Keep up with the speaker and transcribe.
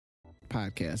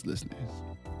podcast listeners,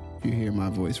 if you hear my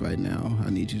voice right now, I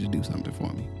need you to do something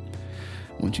for me.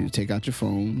 I want you to take out your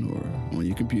phone or on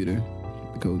your computer,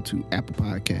 go to Apple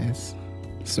Podcasts,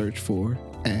 search for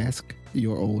Ask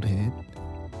Your Old Head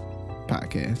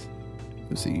podcast.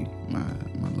 You'll see my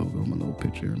logo, my little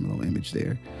picture, my little image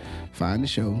there. Find the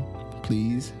show.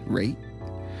 Please rate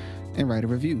and write a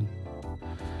review.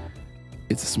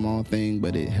 It's a small thing,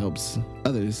 but it helps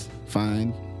others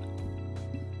find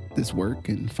this work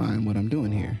and find what I'm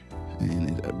doing here.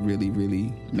 And it really,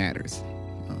 really matters,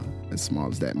 as small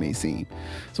as that may seem.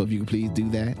 So if you could please do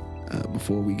that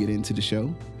before we get into the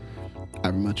show, I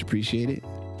would much appreciate it.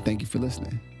 Thank you for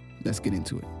listening. Let's get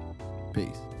into it.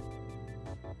 Peace.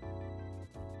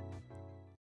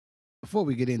 Before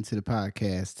we get into the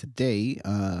podcast today,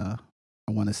 I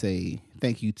want to say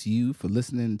thank you to you for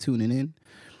listening and tuning in.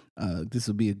 This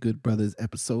will be a Good Brothers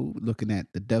episode looking at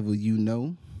The Devil You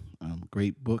Know.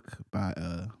 Great book by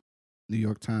New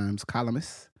York Times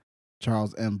columnist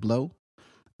Charles M. Blow.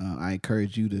 I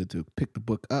encourage you to pick the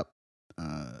book up.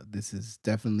 This is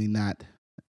definitely not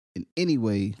in any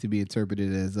way to be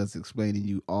interpreted as us explaining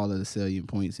you all of the salient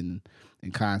points and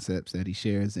concepts that he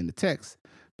shares in the text,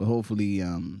 but hopefully,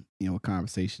 a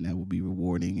conversation that will be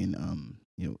rewarding and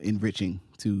enriching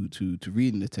to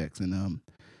reading the text. And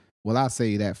well, I'll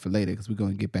say that for later because we're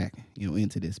going to get back,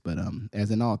 into this. But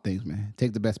as in all things, man,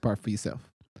 take the best part for yourself.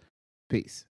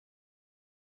 Peace.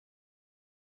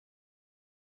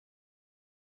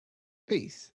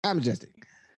 Peace. I'm Majestic.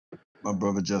 My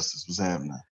brother Justice, what's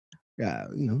happening? Yeah,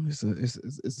 it's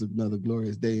another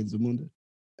glorious day in Zamunda.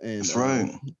 And that's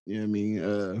right.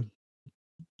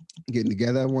 Getting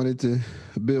together, I wanted to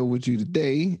build with you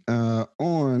today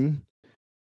on.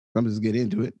 I'm just get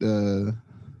into it.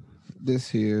 This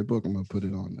here book, I'm gonna put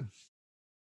it on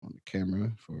the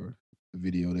camera for the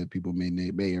video that people may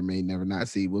or may never not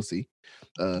see. We'll see.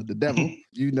 The Devil,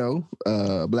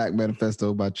 Black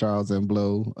Manifesto by Charles M.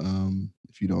 Blow.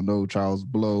 If you don't know Charles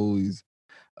Blow, he's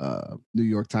New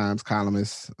York Times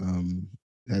columnist.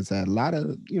 Has had a lot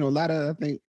of I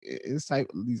think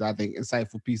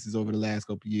insightful pieces over the last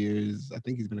couple of years. I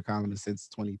think he's been a columnist since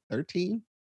 2013,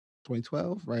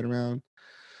 2012, right around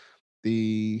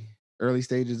the early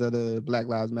stages of the Black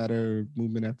Lives Matter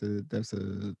movement after the deaths of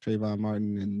Trayvon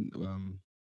Martin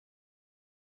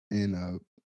and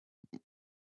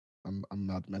I'm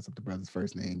about to mess up the brother's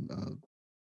first name,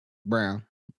 Brown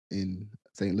in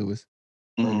St. Louis,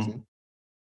 Ferguson.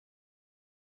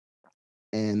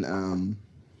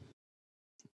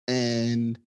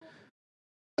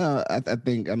 I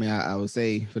think I would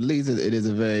say for the leads it is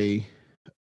a very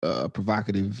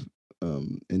provocative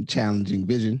and challenging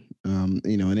vision,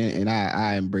 and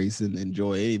I embrace and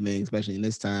enjoy anything, especially in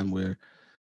this time where,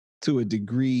 to a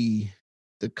degree,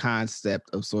 the concept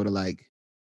of sort of like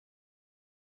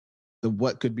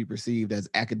what could be perceived as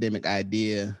academic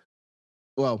idea.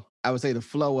 Well, I would say the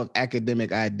flow of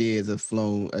academic ideas have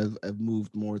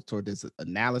moved more toward this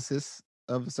analysis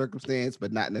of a circumstance,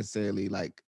 but not necessarily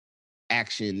like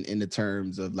action in the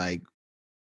terms of like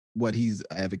what he's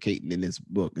advocating in this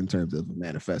book in terms of a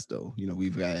manifesto.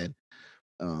 We've had,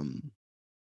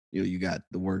 you got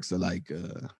the works of like,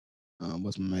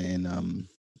 what's my man,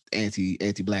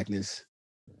 anti-blackness.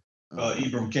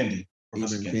 Ibram Kendi.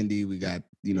 Kendi. We got,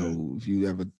 if you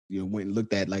ever, went and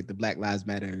looked at like the Black Lives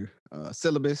Matter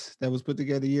syllabus that was put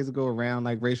together years ago around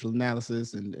like racial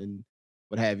analysis and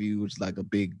what have you, which is like a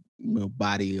big,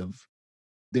 body of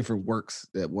different works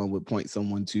that one would point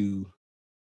someone to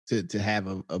have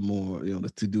a more,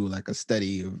 to do like a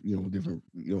study of, different,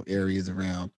 areas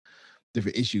around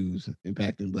different issues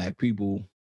impacting Black people.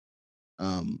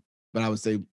 But I would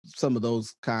say some of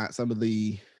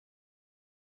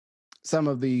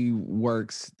the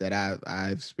works that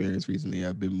I've experienced recently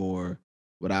have been more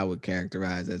what I would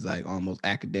characterize as like almost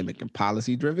academic and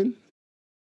policy driven,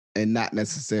 and not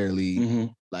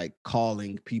necessarily like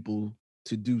calling people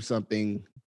to do something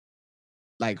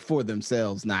like for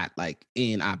themselves, not like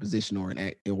in opposition or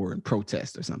in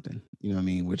protest or something,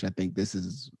 which I think this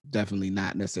is definitely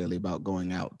not necessarily about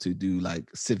going out to do like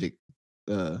civic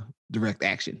direct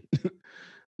action.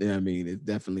 It's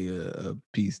definitely a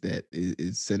piece that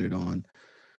is centered on,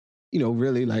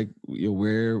 really like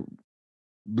what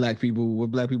Black people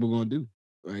going to do,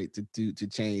 right, to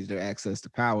change their access to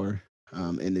power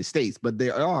in the states. But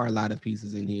there are a lot of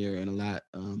pieces in here and a lot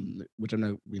which we're not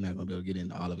going to be able to get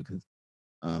into all of it because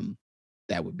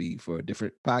that would be for a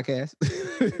different podcast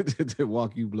to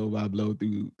walk you blow by blow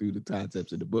through the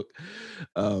concepts of the book.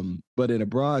 But in a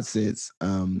broad sense,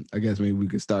 I guess maybe we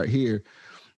could start here.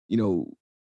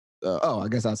 I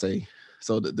guess I'll say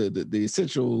so the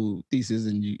essential thesis,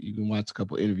 and you can watch a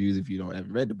couple interviews if you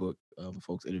haven't read the book of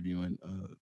folks interviewing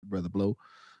Brother Blow,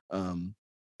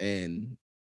 and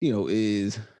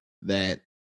is that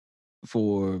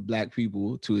for Black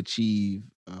people to achieve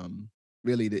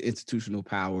really the institutional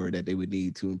power that they would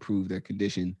need to improve their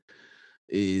condition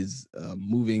is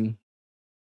moving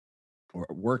or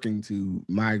working to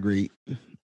migrate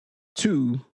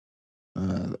to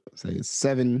say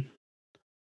 7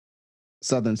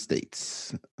 southern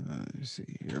states. Let's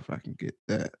see here if I can get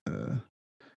that.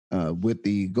 With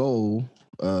the goal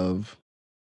of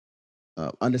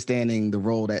understanding the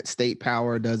role that state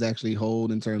power does actually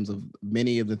hold in terms of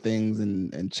many of the things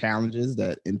and challenges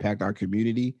that impact our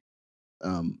community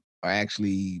are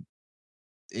actually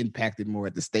impacted more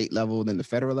at the state level than the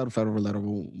federal level. Federal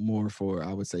level more for,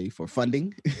 I would say, for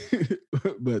funding,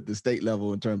 but the state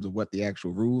level in terms of what the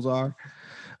actual rules are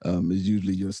is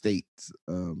usually your state's,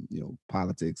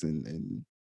 politics and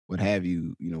what have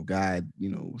you, guide,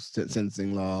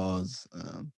 sentencing laws,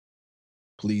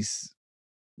 police,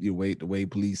 the way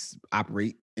police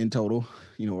operate in total,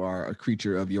 are a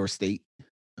creature of your state.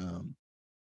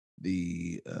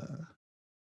 The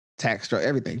tax structure,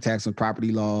 everything, tax and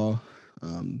property law,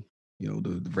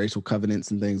 the racial covenants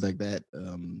and things like that.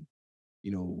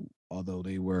 Although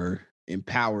they were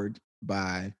empowered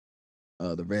by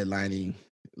the redlining,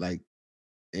 like,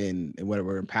 and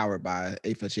whatever, empowered by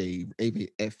FHA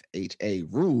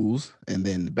rules and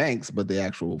then the banks, but the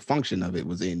actual function of it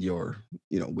was in your,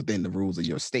 within the rules of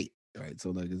your state, right?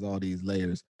 So like there's all these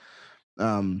layers.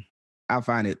 I'll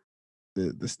find it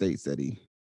the states that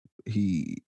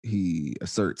he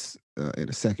asserts in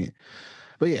a second.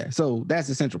 But yeah, so that's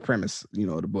the central premise,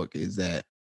 of the book, is that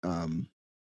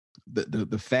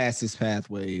the fastest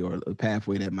pathway, or a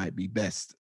pathway that might be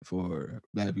best for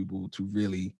Black people to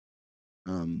really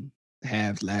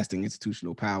have lasting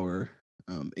institutional power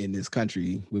in this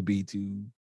country would be to,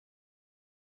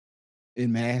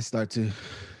 en masse, start to,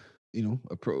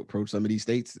 approach some of these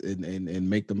states and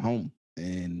make them home.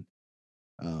 And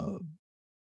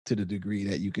to the degree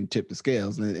that you can tip the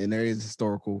scales, and there is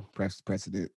historical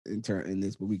precedent in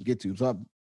this, but we can get to. So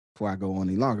before I go on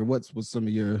any longer, what's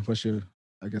your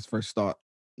I guess first thought,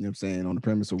 I'm saying, on the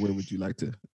premise, or where would you like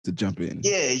to jump in?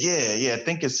 Yeah. I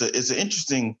think it's an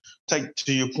interesting, to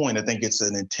your point, I think it's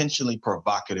an intentionally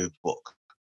provocative book,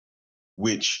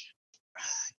 which,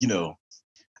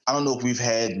 I don't know if we've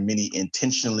had many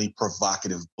intentionally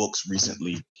provocative books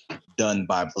recently done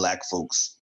by Black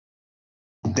folks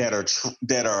that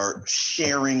are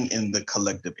sharing in the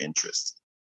collective interest.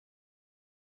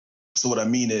 So what I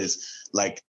mean is,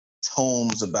 like,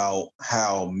 tomes about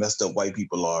how messed up white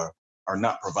people are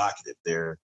not provocative.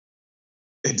 They're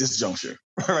at this juncture,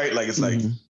 right? Like, it's like,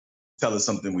 tell us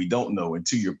something we don't know. And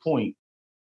to your point,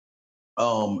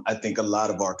 I think a lot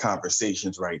of our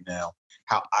conversations right now,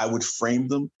 how I would frame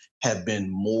them, have been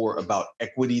more about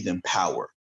equity than power,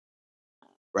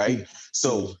 right?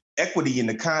 So equity in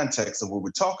the context of what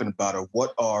we're talking about are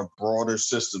what are broader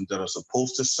systems that are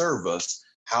supposed to serve us.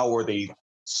 How are they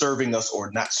serving us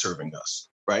or not serving us,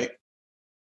 right?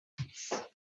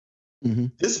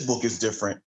 This book is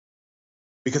different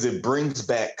because it brings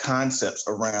back concepts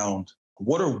around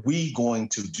what are we going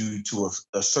to do to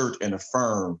assert and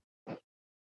affirm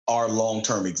our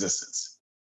long-term existence,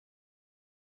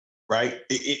 right?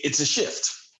 It's a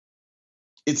shift.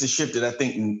 It's a shift that I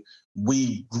think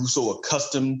we grew so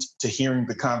accustomed to hearing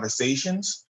the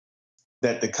conversations,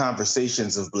 that the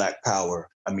conversations of Black power,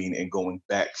 and going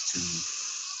back to,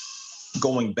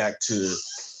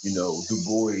 Du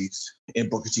Bois and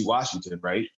Booker T. Washington,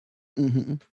 right?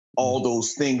 All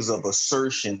those things of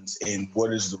assertions in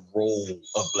what is the role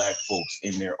of Black folks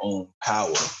in their own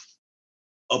power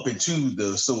up into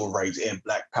the civil rights and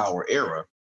Black power era,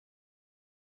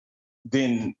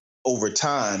 then over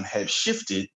time have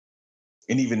shifted.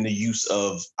 And even the use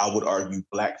of, I would argue,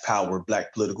 Black power,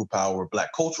 Black political power,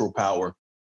 Black cultural power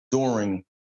during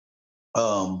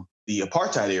the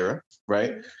apartheid era,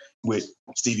 right? With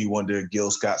Stevie Wonder,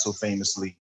 Gil Scott so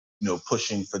famously,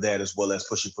 pushing for that, as well as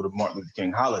pushing for the Martin Luther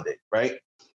King holiday, right?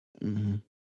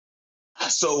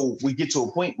 So we get to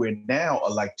a point where now,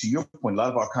 like, to your point, a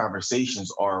lot of our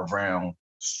conversations are around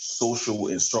social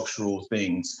and structural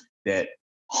things that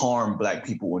harm Black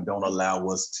people and don't allow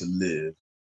us to live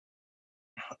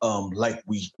like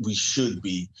we should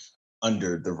be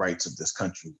under the rights of this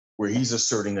country, where he's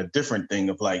asserting a different thing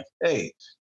of like, hey,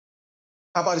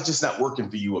 how about it just not working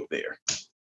for you up there?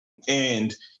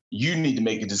 And you need to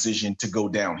make a decision to go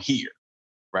down here,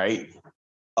 right?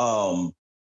 And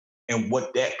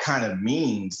what that kind of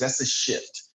means, that's a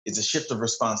shift. It's a shift of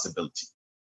responsibility.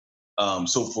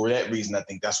 So for that reason, I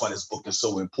think that's why this book is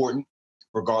so important,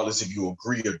 regardless if you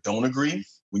agree or don't agree.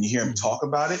 When you hear him talk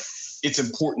about it, it's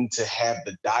important to have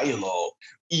the dialogue,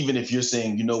 even if you're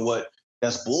saying, you know what,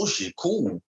 that's bullshit,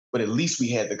 cool. But at least we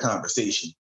had the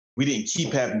conversation. We didn't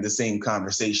keep having the same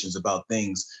conversations about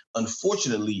things,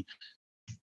 unfortunately,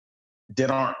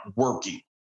 that aren't working.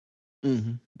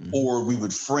 Or we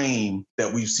would frame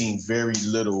that we've seen very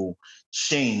little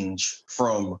change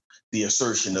from the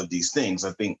assertion of these things.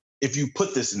 I think if you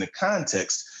put this in the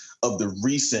context of the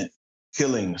recent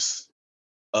killings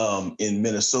in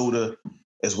Minnesota,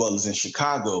 as well as in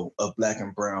Chicago, of Black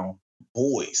and brown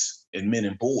boys and men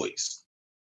and boys,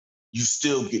 you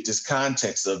still get this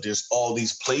context of there's all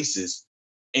these places.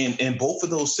 And in both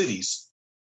of those cities,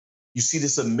 you see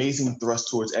this amazing thrust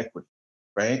towards equity,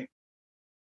 right?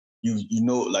 You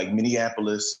know, like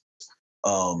Minneapolis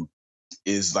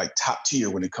is like top tier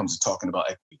when it comes to talking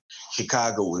about equity.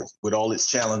 Chicago, with all its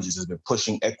challenges, has been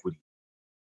pushing equity.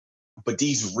 But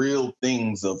these real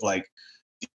things of like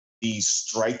these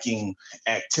striking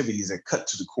activities that cut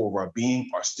to the core of our being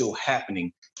are still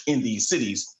happening in these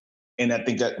cities. And I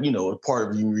think that, you know, part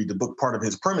of, you read the book, part of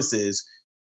his premise is,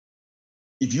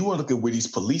 if you want to look at where these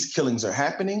police killings are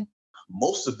happening,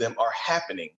 most of them are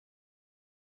happening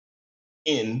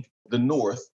in the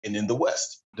North and in the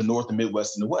West, the North and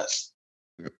Midwest and the West.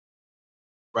 Yep.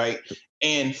 Right.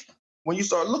 And when you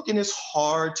start looking, it's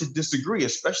hard to disagree,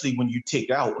 especially when you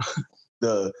take out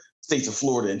the states of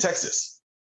Florida and Texas,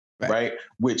 right?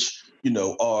 Which, you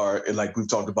know, are, like we've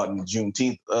talked about in the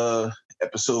Juneteenth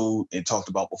episode and talked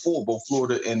about before, both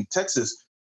Florida and Texas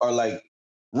are like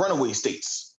runaway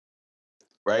states.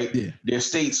 Right? Yeah. They're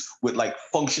states with like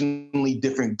functionally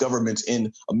different governments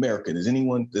in America. Does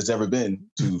anyone that's ever been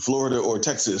to Florida or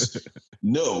Texas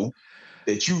know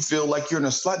that you feel like you're in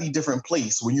a slightly different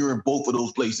place when you're in both of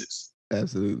those places?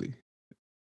 Absolutely.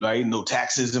 Right? No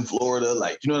taxes in Florida.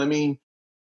 Like, you know what I mean?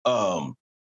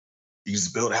 You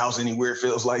just build a house anywhere, it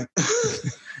feels like.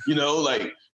 You know,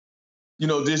 like, you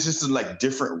know, there's just like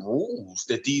different rules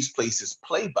that these places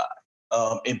play by.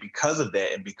 And because of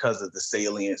that, and because of the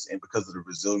salience and because of the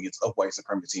resilience of white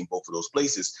supremacy in both of those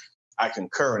places, I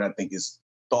concur, and I think it's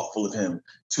thoughtful of him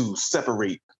to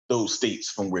separate those states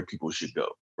from where people should go,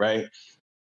 right?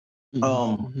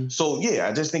 So yeah,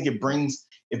 I just think it brings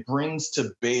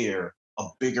to bear a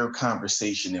bigger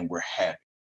conversation than we're having.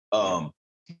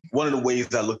 One of the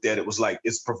ways I looked at it was like,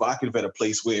 it's provocative at a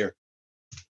place where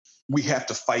we have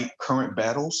to fight current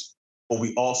battles, but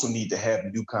we also need to have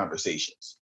new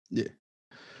conversations. Yeah.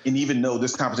 And even though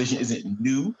this conversation isn't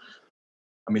new,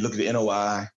 I mean, look at the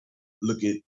NOI, look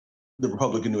at the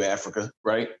Republic of New Africa,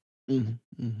 right?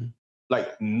 Like,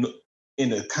 in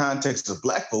the context of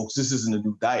Black folks, this isn't a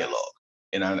new dialogue.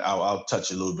 And I'll touch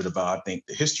a little bit about, I think,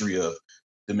 the history of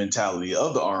the mentality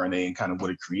of the RNA and kind of what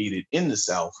it created in the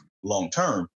South long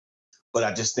term. But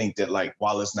I just think that, like,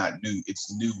 while it's not new,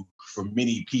 it's new for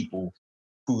many people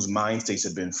whose mind states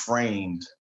have been framed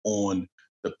on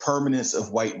the permanence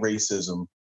of white racism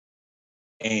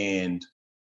and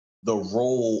the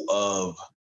role of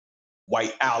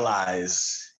white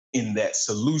allies in that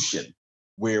solution,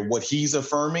 where what he's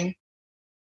affirming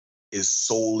is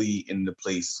solely in the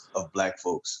place of Black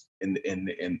folks in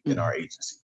our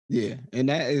agency. Yeah, and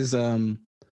that is, I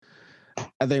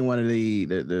think one of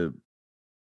the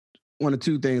one of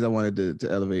two things I wanted to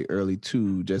elevate early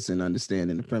too, just in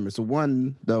understanding the premise. So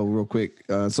one, though, real quick.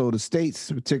 So the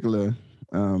states in particular,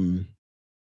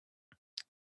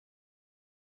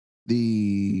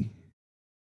 it's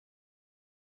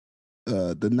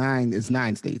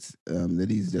 9 states that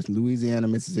he's just: Louisiana,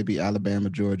 Mississippi, Alabama,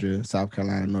 Georgia, South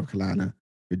Carolina, North Carolina,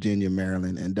 Virginia,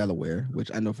 Maryland, and Delaware.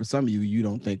 Which I know for some of you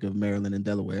don't think of Maryland and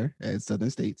Delaware as southern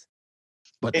states,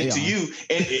 but and to you,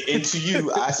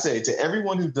 I say, to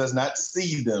everyone who does not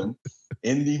see them,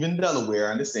 and even Delaware,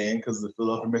 I understand, because of the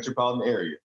Philadelphia metropolitan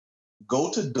area,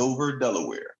 go to Dover,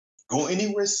 Delaware. Go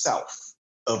anywhere south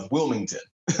of Wilmington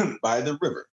by the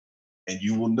river, and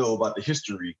you will know about the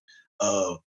history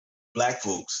of Black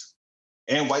folks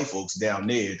and white folks down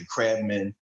there, the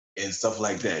crabmen and stuff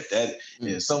like that. That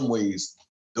in some ways,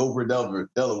 Dover,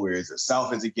 Delaware is as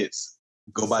south as it gets.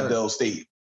 Go by Del State.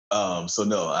 So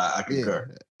no, I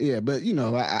concur. Yeah, but you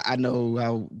know, I know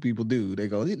how people do. They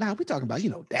go, "Nah, we're talking about, you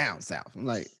know, down south." I'm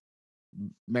like,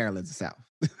 Maryland's the south,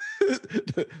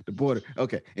 the border.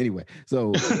 Okay. Anyway,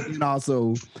 so and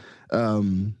also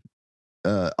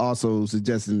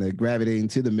suggesting that gravitating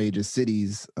to the major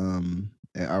cities.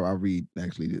 I'll read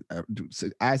actually.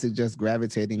 I suggest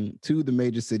gravitating to the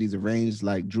major cities arranged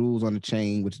like jewels on a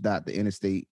chain, which dot the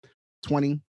Interstate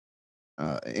 20,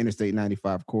 Interstate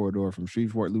 95 corridor from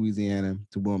Shreveport, Louisiana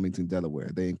to Wilmington, Delaware.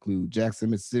 They include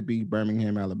Jackson, Mississippi,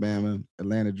 Birmingham, Alabama,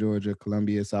 Atlanta, Georgia,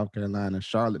 Columbia, South Carolina,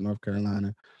 Charlotte, North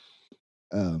Carolina,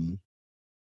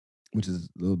 which is a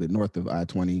little bit north of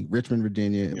I-20, Richmond,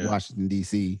 Virginia, Washington,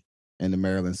 D.C., and the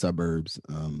Maryland suburbs.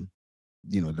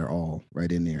 They're all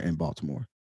right in there, in Baltimore.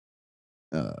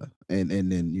 And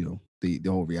then, the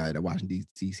whole reality that Washington,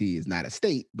 D.C. is not a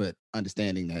state, but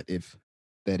understanding that it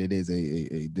is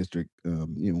a district,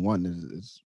 one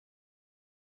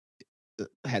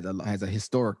has a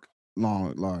historic,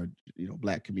 large,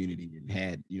 Black community and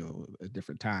had, at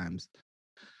different times.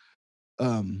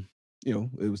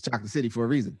 It was Chocolate City for a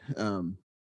reason, or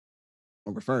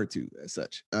referred to as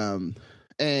such.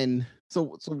 And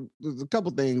so there's a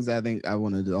couple things I think I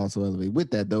wanted to also elevate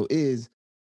with that, though, is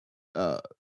the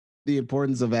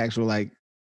importance of actual, like,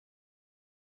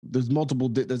 there's a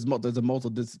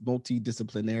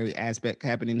multidisciplinary aspect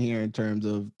happening here in terms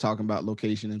of talking about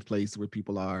location and place where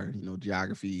people are,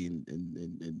 geography and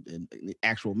the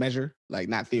actual measure, like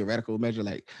not theoretical measure.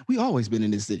 Like, we always been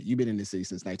in this city. You've been in this city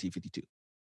since 1952.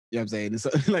 You know what I'm saying?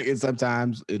 It's like, and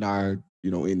sometimes in our,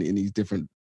 in these different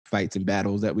fights and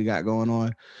battles that we got going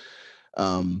on,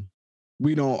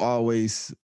 we don't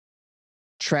always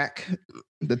track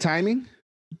the timing.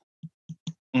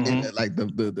 Mm-hmm. And like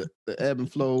the ebb and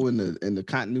flow and the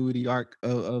continuity arc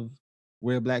of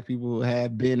where Black people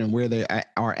have been and where they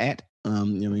are at.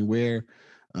 Where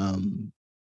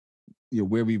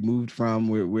we've moved from,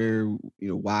 where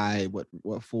why, what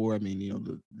for.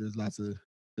 There's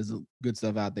good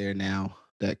stuff out there now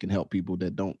that can help people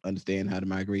that don't understand how the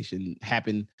migration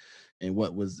happened and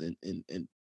what was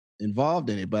involved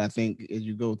in it. But I think as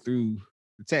you go through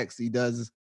the text, he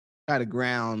does try to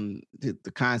ground the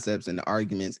concepts and the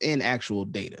arguments in actual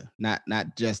data, not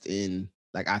just in,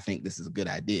 like, I think this is a good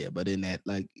idea, but in that,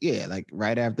 like, like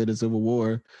right after the Civil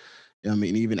War,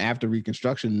 even after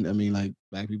Reconstruction, like,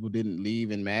 Black people didn't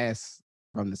leave in mass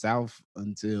from the South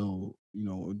until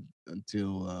World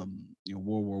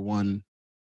War I,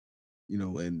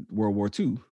 and World War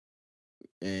II,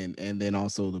 and then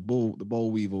also the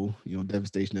boll weevil,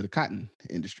 devastation of the cotton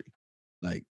industry.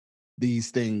 Like, these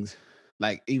things,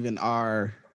 like, even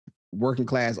our working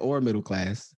class or middle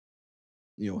class,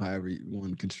 however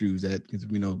one construes that, because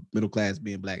we know middle class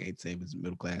being Black ain't the same as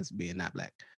middle class being not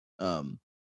Black.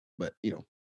 But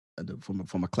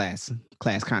from a class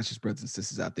conscious brothers and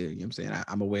sisters out there, I'm saying,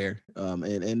 I'm aware.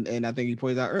 And I think he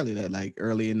points out early that, like,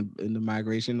 early in the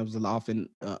migration, there was often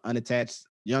unattached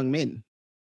young men,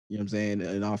 I'm saying,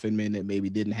 and often men that maybe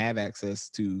didn't have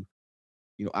access to,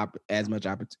 as much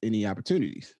any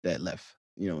opportunities that left,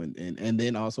 and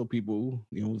then also people,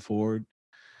 Ford,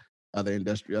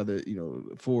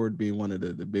 Ford being one of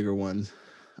the bigger ones.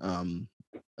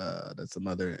 That's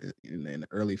another in the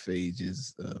early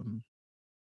phases,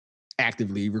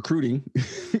 actively recruiting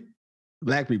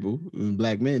Black people,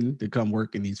 Black men, to come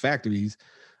work in these factories.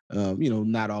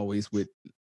 Not always with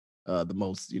the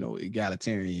most,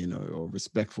 egalitarian or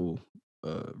respectful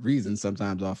reasons.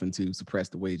 Sometimes, often to suppress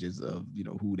the wages of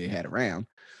who they had around.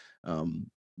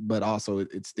 But also,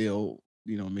 it's still,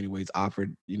 in many ways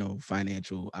offered,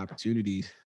 financial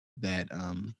opportunities that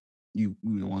one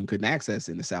couldn't access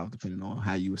in the South, depending on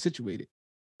how you were situated.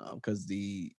 Because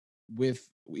with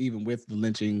the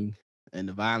lynching and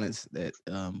the violence that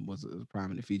was a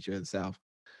prominent feature of the South,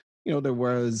 there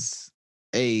was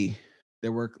a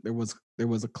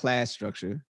class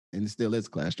structure, and it still is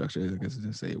class structure, I guess I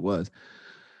just say it was,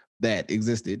 that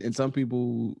existed. And some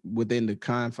people within the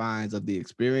confines of the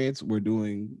experience were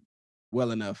doing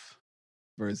well enough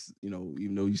versus,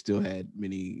 even though you still had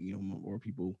many, more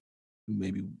people who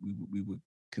maybe we would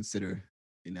consider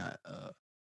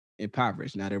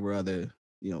impoverished. Now, there were other,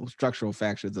 structural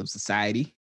factors of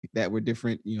society that were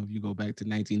different. If you go back to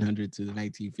 1900 to the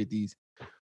 1950s,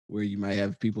 where you might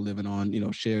have people living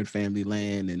on, shared family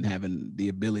land and having the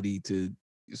ability to,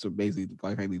 so basically,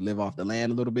 quite frankly, live off the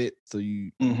land a little bit. So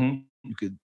you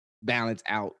could balance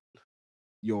out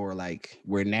your, like,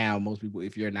 where now most people,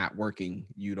 if you're not working,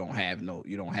 you don't have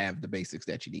the basics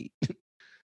that you need.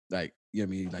 Like,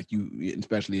 like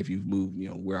especially if you've moved,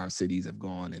 where our cities have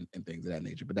gone and things of that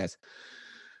nature. But that's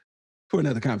for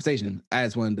another conversation. I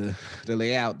just wanted to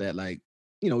lay out that, like,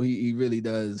 he really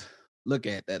does look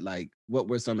at that, like, what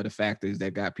were some of the factors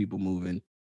that got people moving,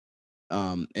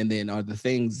 and then are the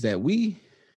things that we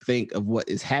think of what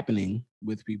is happening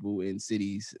with people in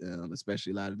cities,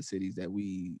 especially a lot of the cities that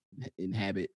we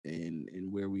inhabit and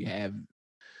where we have,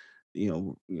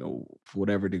 for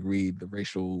whatever degree, the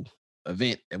racial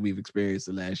event that we've experienced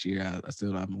the last year. I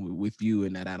still I'm with you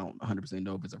in that I don't 100%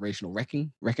 know if it's a racial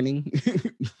reckoning,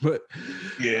 but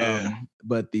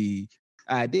but the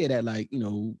idea that like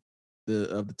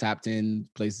the top 10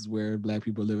 places where Black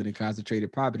people are living in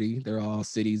concentrated poverty, they're all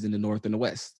cities in the North and the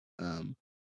West.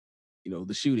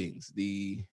 The shootings,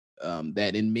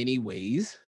 that in many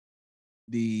ways,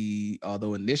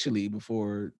 although initially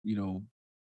before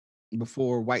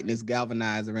whiteness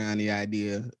galvanized around the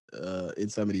idea in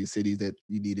some of these cities that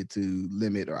you needed to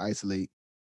limit or isolate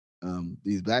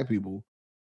these Black people,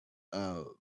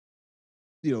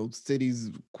 cities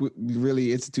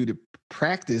really instituted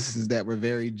practices that were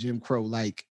very Jim Crow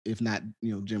like, if not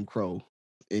Jim Crow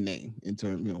in name, in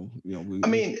terms I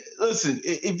mean, listen,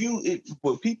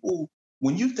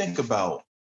 when you think about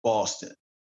Boston,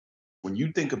 when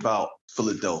you think about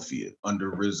Philadelphia under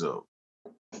Rizzo,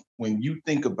 when you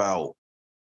think about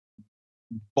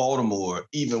Baltimore,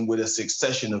 even with a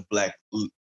succession of Black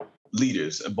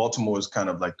leaders, and Baltimore is kind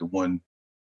of like the one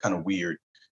kind of weird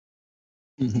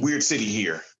city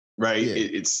here, right? Yeah.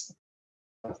 It's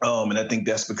and I think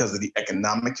that's because of the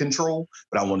economic control.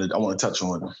 But I want to touch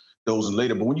on those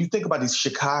later. But when you think about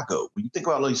Chicago, when you think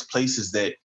about all these places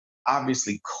that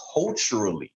obviously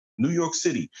culturally, New York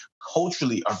City,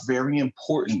 culturally are very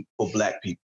important for Black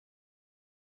people.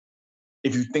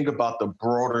 If you think about the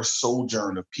broader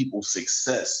sojourn of people's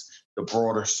success, the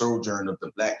broader sojourn of the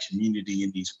Black community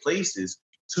in these places,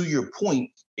 to your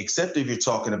point, except if you're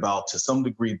talking about, to some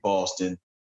degree, Boston,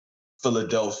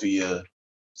 Philadelphia,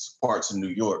 parts of New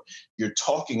York, you're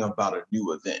talking about a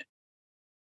new event.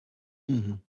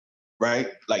 Right?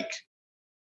 Like,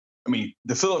 I mean,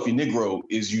 the Philadelphia Negro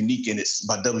is unique in its,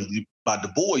 by Du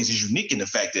Bois is unique in the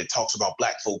fact that it talks about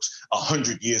Black folks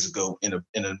 100 years ago in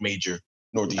a major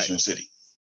Northeastern city.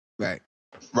 Right.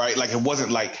 Right. Like, it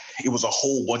wasn't like it was a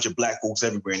whole bunch of Black folks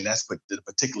everywhere. And that's the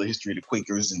particular history of the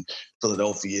Quakers in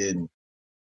Philadelphia, and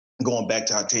going back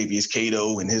to Octavius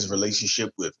Cato and his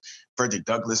relationship with Frederick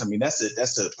Douglass. I mean, that's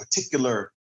a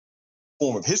particular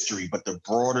form of history, but the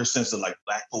broader sense of like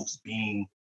Black folks being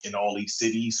in all these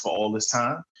cities for all this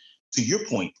time, to your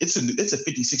point, it's a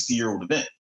 50, 60-year-old event.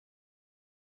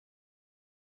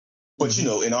 But,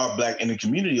 in our in the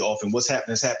community, often what's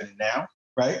happening is happening now,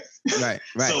 right? Right.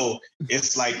 So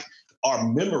it's like our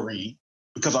memory,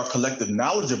 because our collective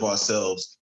knowledge of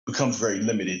ourselves becomes very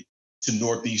limited to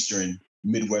Northeastern,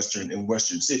 Midwestern, and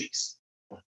Western cities.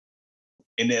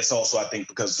 And that's also, I think,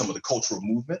 because of some of the cultural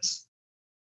movements,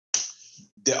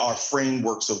 that our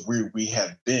frameworks of where we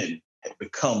have been have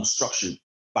become structured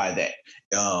by that.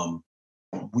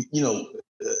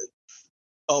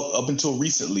 Up until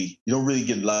recently, you don't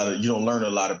learn a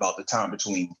lot about the time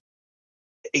between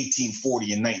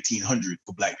 1840 and 1900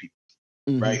 for Black people,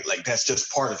 right? Like, that's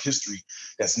just part of history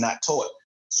that's not taught.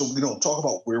 So we don't talk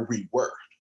about where we were.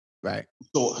 Right.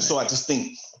 So I just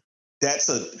think that's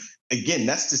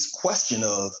this question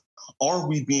of, are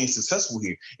we being successful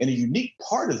here? And a unique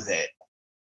part of that,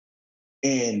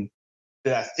 and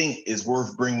that I think is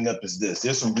worth bringing up, is this.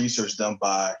 There's some research done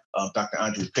by Dr.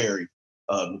 Andre Perry,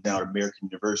 now at American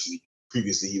University.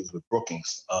 Previously, he was with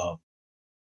Brookings.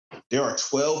 There are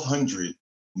 1,200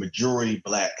 majority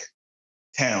Black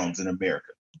towns in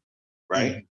America,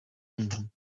 right?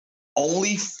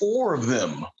 Only 4 of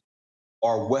them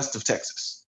are west of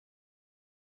Texas.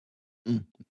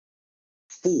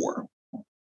 4.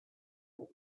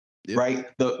 Yep. Right?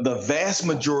 The vast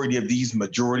majority of these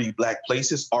majority Black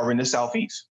places are in the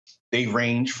Southeast. They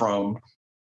range from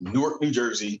Newark, New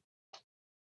Jersey,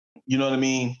 you know what I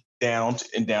mean, down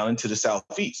into the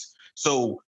Southeast.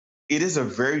 So it is a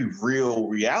very real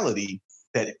reality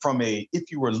that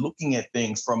if you were looking at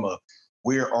things from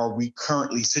where are we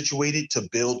currently situated to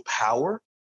build power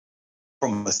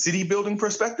from a city building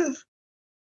perspective,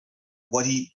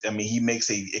 he makes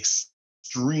a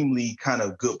extremely kind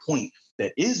of good point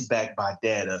that is backed by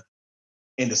data.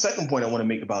 And the second point I want to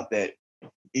make about that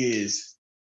is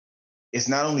it's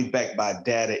not only backed by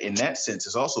data in that sense,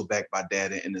 it's also backed by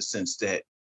data in the sense that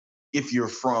if you're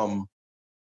from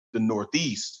the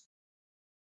Northeast,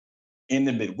 in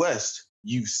the Midwest,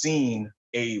 you've seen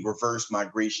a reverse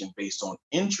migration based on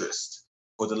interest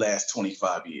for the last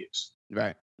 25 years.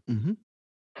 Right.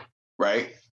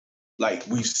 Right? Like,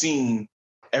 we've seen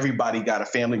everybody got a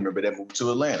family member that moved to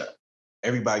Atlanta.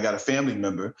 Everybody got a family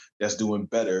member that's doing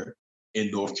better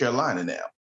in North Carolina now.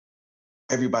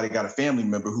 Everybody got a family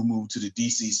member who moved to the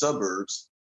DC suburbs,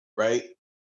 right?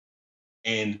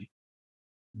 And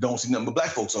don't see nothing but Black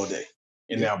folks all day,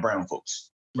 and now brown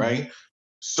folks, right?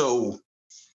 So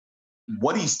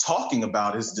what he's talking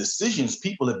about is decisions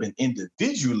people have been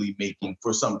individually making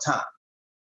for some time.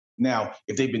 Now,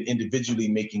 if they've been individually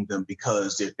making them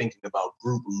because they're thinking about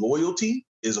group loyalty,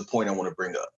 is a point I want to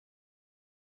bring up.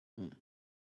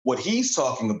 What he's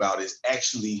talking about is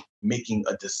actually making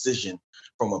a decision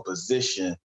from a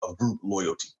position of group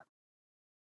loyalty,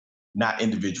 not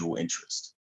individual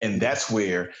interest. And that's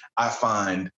where I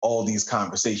find all these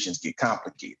conversations get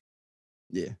complicated.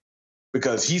 Yeah.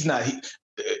 Because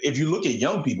if you look at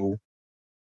young people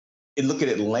and look at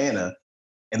Atlanta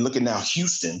and look at now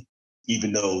Houston,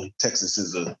 even though Texas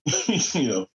is a,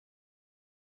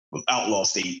 outlaw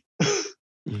state.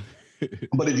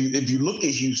 But if you look at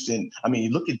Houston, I mean,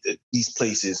 you look at these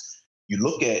places, you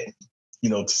look at,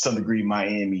 to some degree,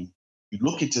 Miami, you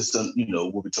look into some,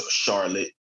 what we talk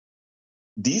Charlotte.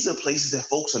 These are places that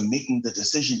folks are making the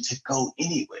decision to go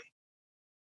anyway,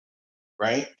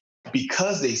 right?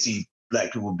 Because they see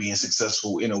Black people being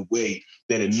successful in a way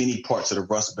that in many parts of the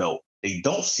Rust Belt, they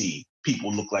don't see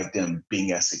people look like them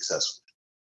being as successful.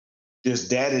 There's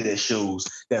data that shows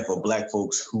that for Black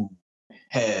folks who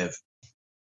have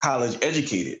college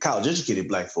educated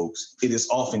Black folks, it is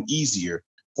often easier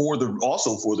for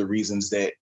the reasons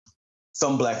that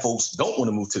some Black folks don't want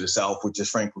to move to the South, which is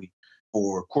frankly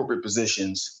for corporate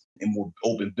positions in more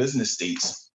open business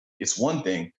states. It's one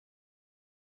thing.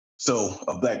 So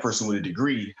a Black person with a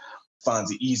degree finds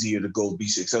it easier to go be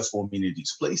successful in many of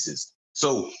these places.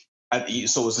 So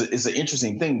it's an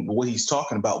interesting thing. But what he's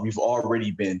talking about, we've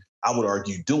already been, I would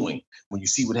argue, doing. When you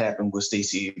see what happened with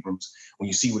Stacey Abrams, when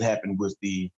you see what happened with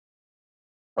the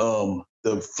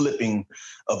flipping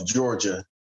of Georgia,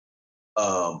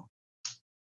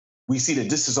 we see that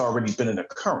this has already been an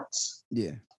occurrence.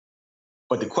 Yeah.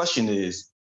 But the question is,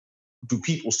 do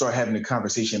people start having a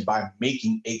conversation by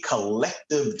making a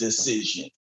collective decision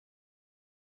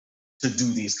to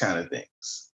do these kind of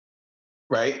things,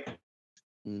 right?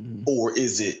 Mm-hmm. Or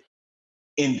is it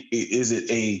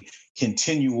a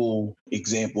continual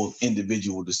example of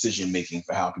individual decision making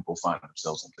for how people find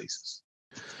themselves in places?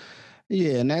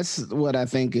 Yeah, and that's what I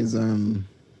think is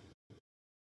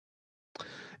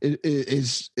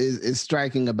is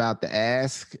striking about the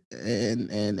ask and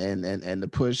the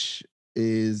push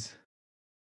is,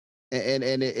 and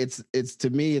it's to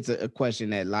me it's a question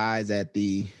that lies in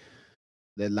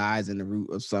the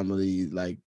root of some of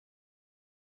the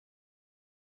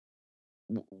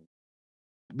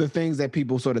the things that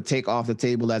people sort of take off the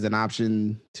table as an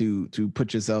option to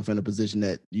put yourself in a position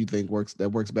that you think works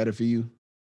better for you.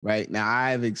 Right now,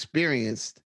 I've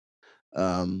experienced,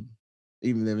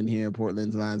 even living here in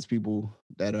Portland, lines people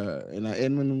that are, and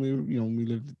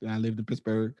when I lived in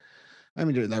Pittsburgh. I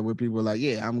mean, like where people were like,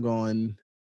 yeah, I'm going,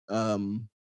 I'm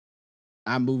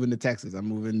moving to Texas. I'm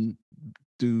moving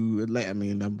to Atlanta. I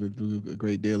mean, I'm a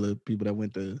great deal of people that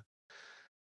went to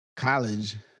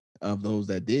college, of those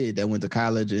that went to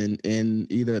college in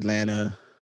either Atlanta,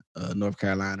 North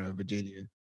Carolina, or Virginia.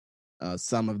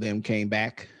 Some of them came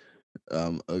back.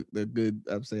 A good,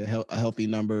 I'd say a healthy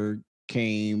number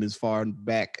came as far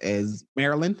back as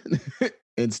Maryland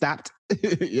and stopped. You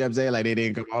know what I'm saying? Like they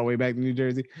didn't come all the way back to New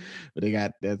Jersey, but they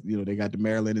got that, they got to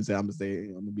Maryland and said, I'm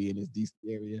gonna be in this DC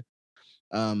area.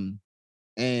 And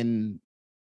and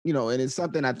it's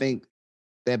something I think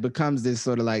that becomes this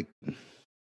sort of like, I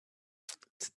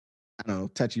don't know,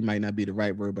 touchy might not be the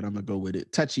right word, but I'm gonna go with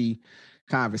it. Touchy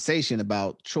conversation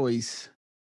about choice,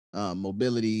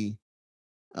 mobility,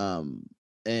 and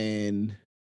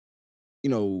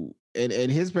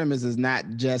and his premise is not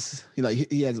just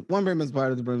he has one premise.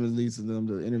 Part of the premise leads to them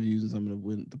the interviews and some of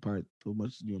the part so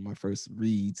much my first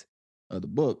reads of the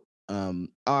book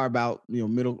are about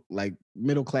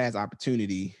middle class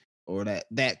opportunity, or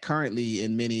that currently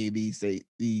in many of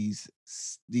these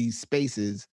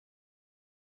spaces,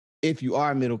 if you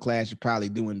are middle class, you're probably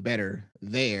doing better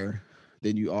there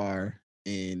than you are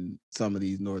in some of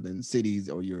these northern cities,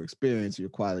 or your experience, your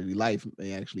quality of life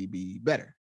may actually be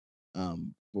better, for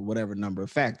whatever number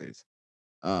of factors.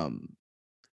 But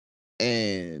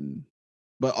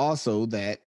also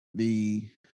that the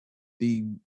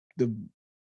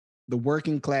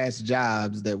working class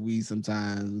jobs that we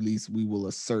sometimes, at least we will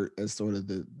assert as sort of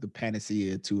the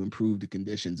panacea to improve the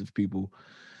conditions of people,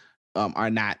 are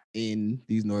not in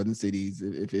these northern cities.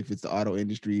 If it's the auto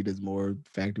industry, there's more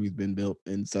factories been built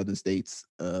in southern states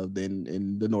than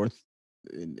in the north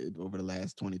over the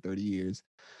last 20, 30 years.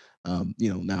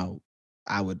 Now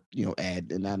I would,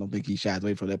 add, and I don't think he shies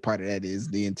away from that. Part of that is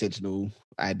the intentional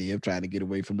idea of trying to get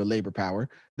away from the labor power.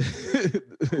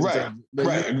 Right.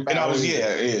 And I was,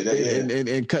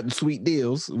 and cutting sweet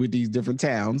deals with these different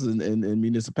towns and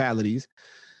municipalities.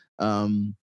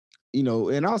 you know,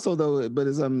 and also though, but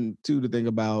it's too to think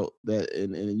about that,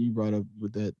 and you brought up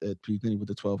with that thing with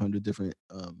the 1,200 different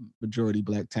majority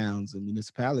Black towns and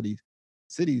municipalities,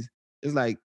 cities. It's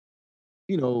like,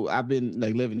 you know, I've been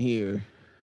like living here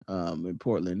in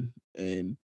Portland,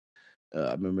 and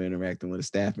I remember interacting with a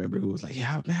staff member who was like,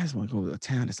 "Yeah, man, I just want to go to a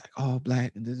town that's like all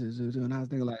Black," and and I was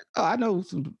thinking like, "Oh, I know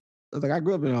some." I was like, I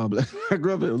grew up in all Black. I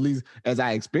grew up at least as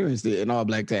I experienced it in all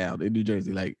Black town in New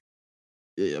Jersey. Like,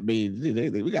 I mean,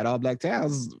 we got all Black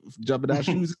towns jumping out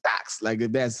shoes and socks. Like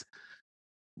that's,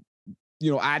 you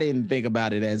know, I didn't think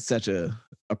about it as such a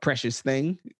precious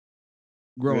thing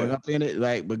growing up in it.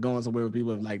 Like, but going somewhere with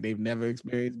people like they've never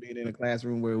experienced being in a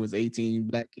classroom where it was 18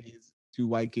 Black kids, 2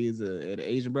 white kids, and an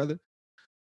Asian brother.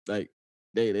 Like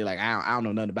they like I don't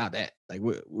know nothing about that. Like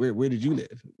where did you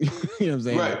live? You know what I'm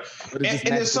saying? Right. But And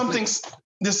there's something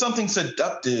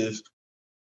seductive.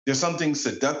 There's something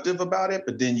seductive about it,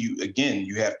 but then you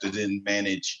have to then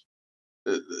manage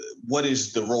what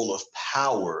is the role of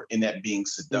power in that being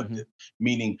seductive?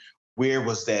 Meaning, where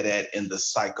was that at in the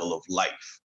cycle of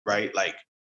life? Right? Like,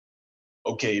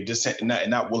 okay, this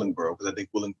not Willingboro, because I think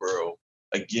Willingboro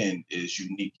again is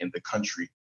unique in the country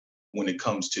when it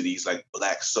comes to these like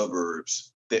Black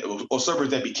suburbs or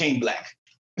suburbs that became Black.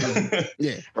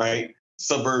 Yeah. Right?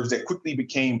 Suburbs that quickly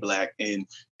became Black and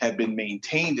have been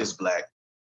maintained as Black.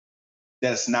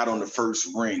 That's not on the first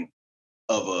ring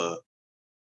of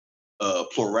a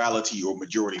plurality or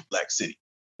majority Black city.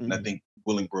 And I think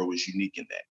Willingboro is unique in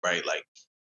that, right? Like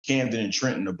Camden and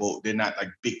Trenton are both, they're not like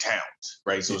big towns,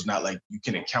 right? So it's not like you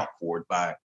can account for it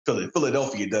by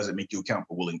Philadelphia doesn't make you account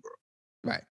for Willingboro.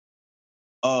 Right.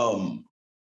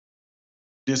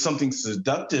 There's something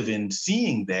seductive in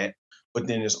seeing that, but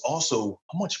then there's also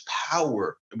how much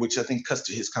power, which I think cuts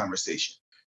to his conversation.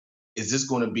 Is this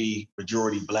going to be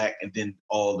majority Black and then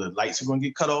all the lights are going to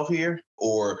get cut off here?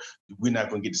 Or we're not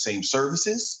going to get the same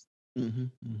services?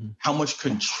 How much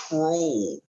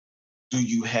control do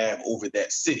you have over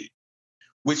that city?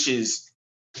 Which is,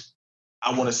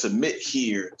 I want to submit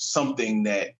here something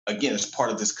that, again, is part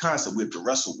of this concept we have to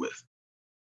wrestle with.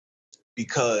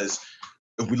 Because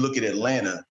if we look at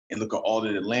Atlanta and look at all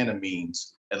that Atlanta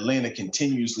means, Atlanta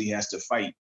continuously has to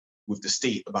fight with the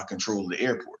state about control of the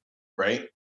airport, right?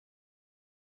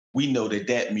 We know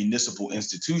that municipal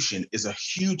institution is a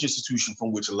huge institution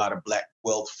from which a lot of Black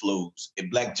wealth flows,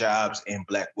 and Black jobs and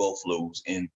Black wealth flows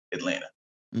in Atlanta.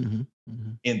 And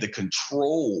the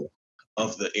control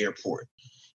of the airport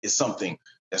is something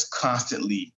that's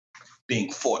constantly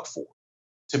being fought for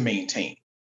to maintain,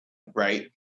 right?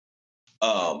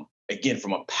 Again,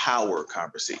 from a power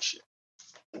conversation.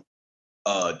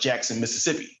 Jackson,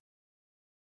 Mississippi,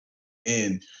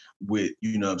 and with,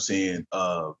 you know what I'm saying,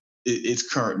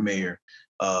 its current mayor,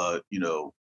 Mayor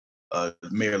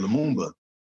Lumumba,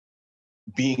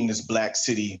 being this Black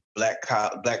city, Black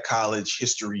college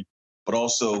history, but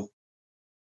also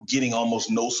getting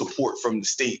almost no support from the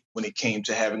state when it came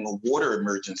to having a water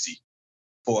emergency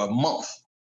for a month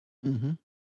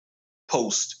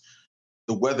post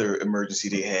the weather emergency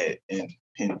they had in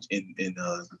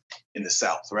the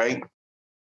South, right?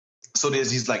 So there's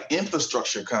these like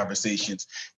infrastructure conversations,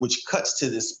 which cuts to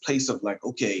this place of like,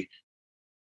 okay,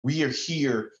 we are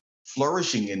here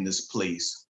flourishing in this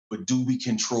place, but do we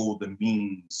control the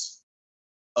means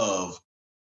of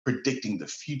predicting the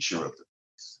future of the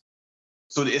place?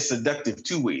 So it's seductive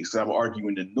two ways. I would argue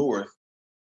in the North,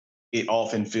 it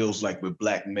often feels like with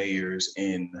Black mayors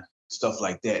and stuff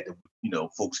like that, you know,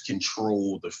 folks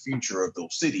control the future of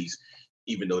those cities,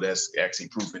 even though that's actually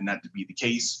proven not to be the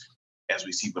case, as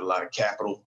we see with a lot of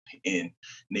capital and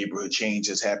neighborhood change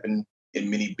has happened in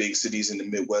many big cities in the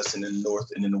Midwest and in the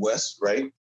North and in the West,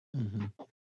 right?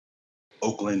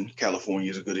 Oakland, California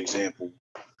is a good example.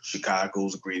 Chicago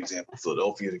is a great example.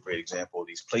 Philadelphia is a great example of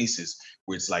these places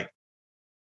where it's like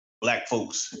Black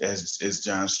folks, as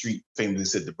John Street famously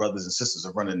said, the brothers and sisters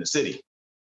are running the city.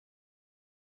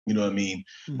 You know what I mean?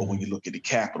 But when you look at the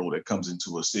capital that comes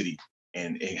into a city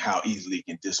and how easily it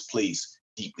can displace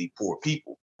deeply poor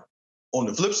people. On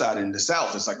the flip side, in the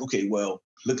South, it's like, okay, well,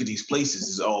 look at these places.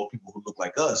 It's all people who look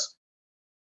like us.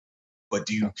 But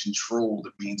do you control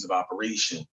the means of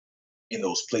operation in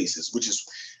those places? Which is,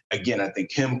 again, I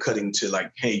think him cutting to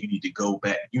like, hey, you need to go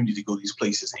back. You need to go to these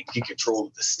places and get control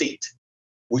of the state,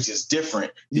 which is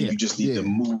different than you just need to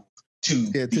move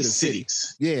to these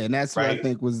cities. Yeah, and that's what I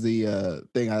think was the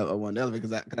thing I wanted to elevate,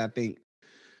 because I think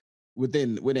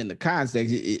within the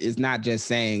context, it's not just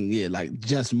saying, like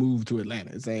just move to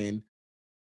Atlanta. It's saying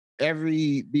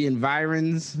the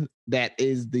environs that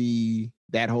is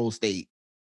that whole state,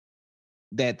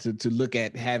 that to look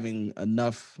at having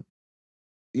enough,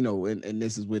 you know, and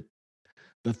this is with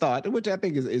the thought, which I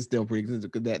think is still pretty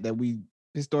consistent, that we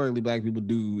historically Black people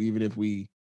do, even if we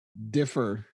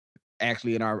differ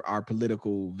actually in our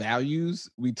political values,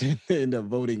 we tend to end up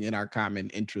voting in our common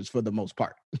interest for the most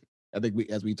part. I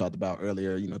think as we talked about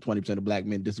earlier, 20% of Black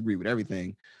men disagree with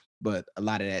everything, but a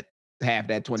lot of that, half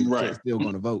that 20% still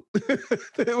going to vote.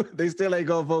 They still ain't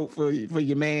going to vote for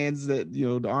your mans that,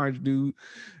 the orange dude,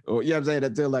 or, I'm saying,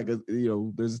 that still like,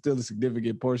 there's still a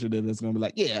significant portion of them that's going to be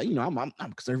like, yeah,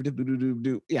 I'm conservative,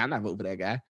 yeah, I'm not voting for that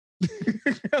guy.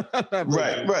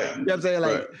 Right. You know what I'm saying?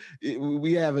 Like,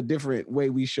 we have a different way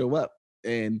we show up.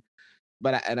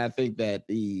 But I think that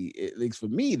at least for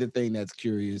me, the thing that's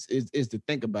curious is to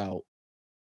think about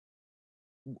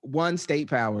one, state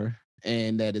power,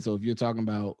 and that is, so if you're talking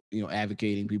about,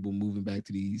 advocating people moving back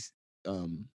to these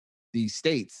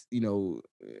states,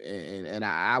 and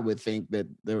I would think that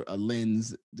there a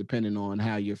lens, depending on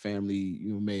how your family,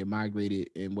 may have migrated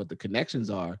and what the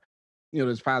connections are,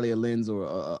 there's probably a lens or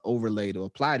a overlay to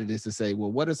apply to this to say,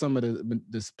 well, what are some of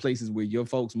the places where your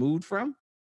folks moved from?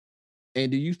 And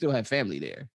do you still have family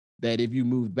there? That if you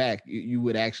moved back, you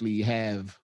would actually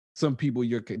have some people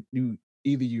you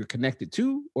either you're connected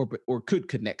to or could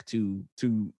connect to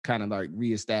kind of like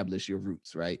reestablish your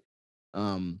roots, right?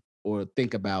 Or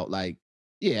think about like,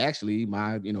 yeah, actually,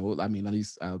 my, at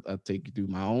least I'll take you through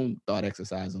my own thought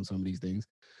exercise on some of these things.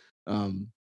 I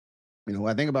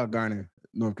think about Garner,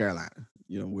 North Carolina,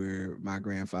 where my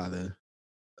grandfather,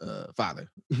 father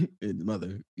and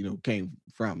mother, came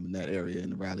from, in that area,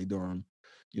 in the Raleigh Durham,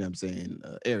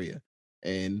 area.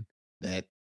 And that,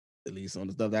 at least on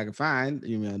the stuff that I can find,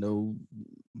 I know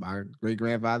my great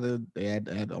grandfather, they had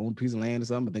their own piece of land or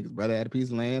something. I think his brother had a piece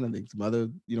of land. I think some other,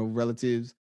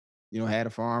 relatives, had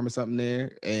a farm or something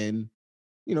there. And,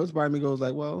 it's part of me goes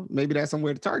like, well, maybe that's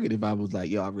somewhere to target if I was like,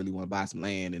 yo, I really want to buy some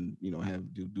land and,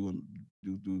 have do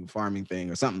the farming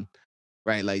thing or something.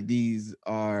 Right. Like, these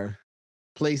are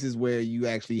places where you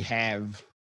actually have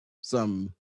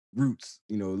some roots,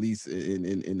 at least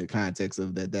in the context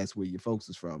of that's where your folks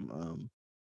is from.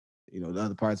 The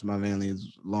other parts of my family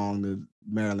is along the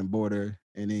Maryland border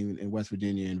and in West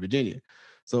Virginia and Virginia.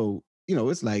 So,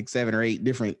 it's like 7 or 8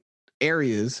 different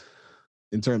areas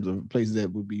in terms of places that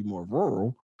would be more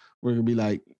rural. We're gonna be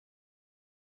like,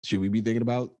 should we be thinking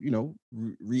about,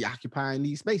 reoccupying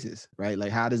these spaces, right?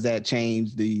 Like, how does that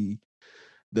change the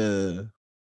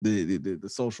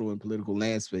social and political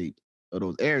landscape of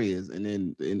those areas? And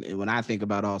then and when I think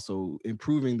about also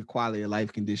improving the quality of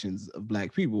life conditions of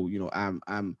Black people,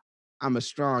 I'm a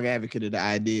strong advocate of the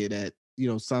idea that,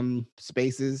 some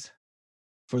spaces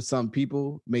for some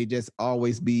people may just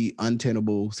always be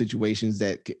untenable situations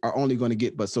that are only going to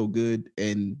get but so good.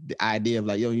 And the idea of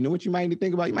like, yo, you know what you might need to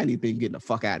think about? You might need to think getting the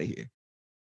fuck out of here.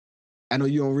 I know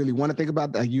you don't really want to think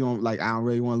about that. You don't like, I don't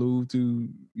really want to move to,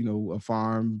 a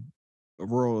farm, a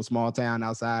rural, a small town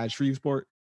outside Shreveport,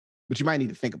 but you might need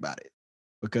to think about it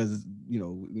because,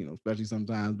 especially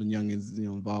sometimes when youngins,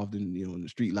 involved in, in the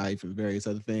street life and various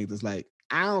other things, it's like,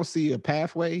 I don't see a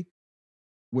pathway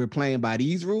where playing by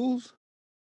these rules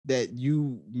that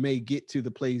you may get to the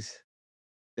place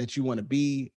that you want to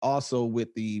be, also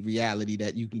with the reality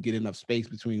that you can get enough space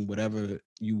between whatever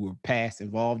you were past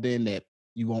involved in that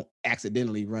you won't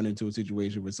accidentally run into a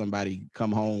situation where somebody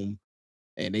come home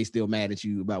and they still mad at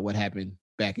you about what happened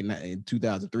back in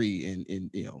 2003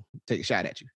 and take a shot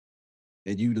at you.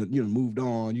 And you moved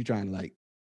on, you trying to like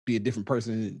be a different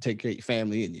person and take care of your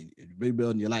family and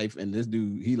rebuilding your life. And this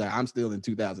dude, he like, I'm still in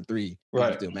 2003.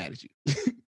 Right. I'm still mad at you.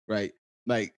 Right.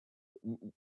 Like,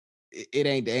 it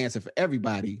ain't the answer for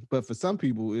everybody, but for some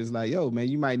people, it's like, yo, man,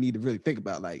 you might need to really think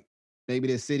about like, maybe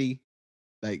this city,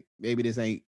 like maybe this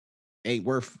ain't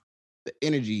worth the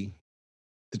energy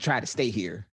to try to stay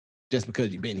here just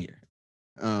because you've been here.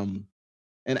 And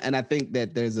I think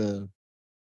that there's a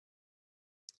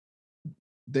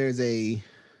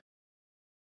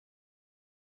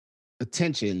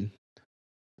tension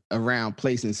around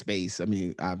place and space. I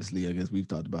mean, obviously, I guess we've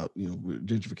talked about,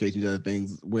 gentrification and other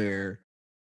things where,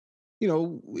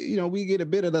 we get a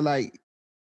bit of the like,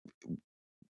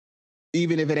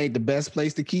 even if it ain't the best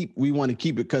place to keep, we want to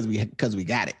keep it because we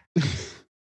got it.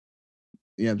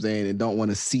 You know what I'm saying? And don't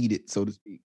want to cede it, so to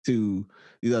speak, to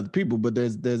these other people. But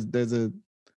there's a,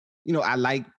 I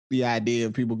like the idea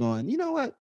of people going, you know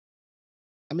what?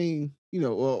 I mean,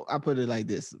 well, I put it like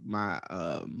this. My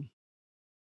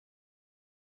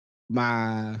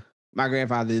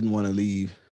grandfather didn't want to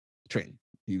leave Trenton.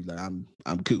 He was like, I'm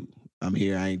cool. I'm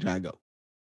here. I ain't trying to go.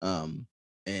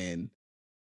 And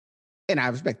I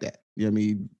respect that. You know what I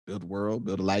mean? Build a world,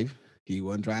 build a life. He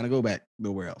wasn't trying to go back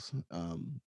nowhere else.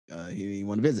 He didn't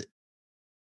want to visit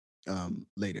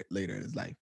later in his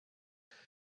life.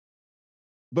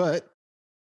 But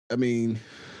I mean,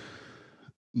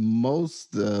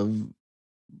 most of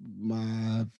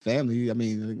my family, I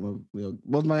mean,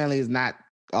 most of my family is not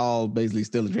all basically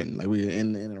still in Trenton. Like we're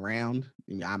in and around.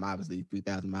 I mean, I'm obviously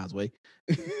 3,000 miles away.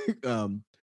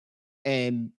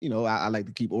 And I like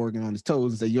to keep Oregon on his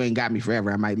toes and say, you ain't got me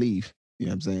forever. I might leave. You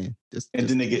know what I'm saying?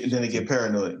 Then they get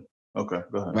paranoid. Okay,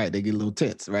 go ahead. Right. They get a little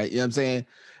tense, right? You know what I'm saying?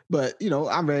 But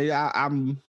I'm very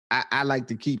I like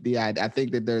to keep the I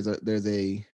think that there's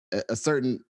a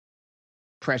certain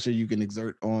pressure you can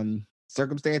exert on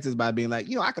circumstances by being like,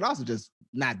 I could also just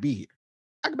not be here.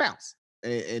 I could bounce.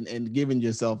 And giving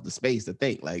yourself the space to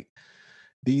think like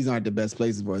these aren't the best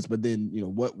places for us. But then,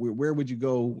 where would you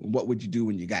go? What would you do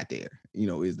when you got there?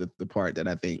 Is the part that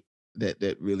I think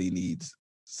that really needs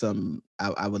some.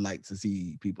 I would like to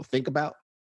see people think about.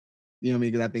 You know what I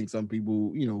mean? Because I think some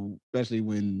people, especially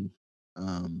when,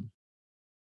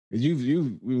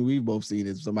 we've both seen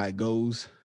it. Somebody goes,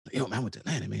 yo, man, I went to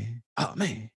Atlanta, man. Oh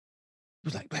man, it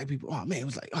was like black people. Oh man, it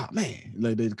was like, oh man,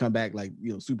 like they come back like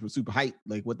super super hype,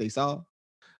 like what they saw,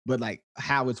 but like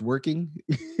how it's working,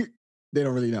 they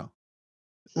don't really know.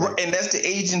 Right, and that's the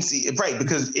agency, right?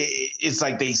 Because it's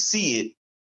like they see it.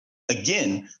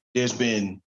 Again, there's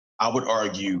been, I would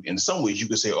argue, in some ways, you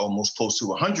could say almost close to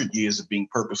 100 years of being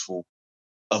purposeful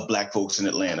of Black folks in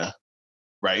Atlanta,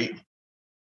 right?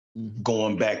 Mm-hmm.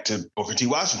 Going back to Booker T.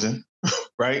 Washington,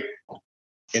 right?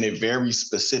 In a very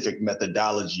specific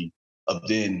methodology of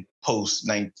then post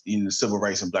the Civil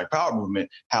Rights and Black Power movement,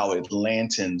 how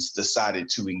Atlantans decided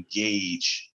to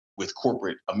engage with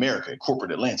corporate America,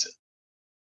 corporate Atlanta.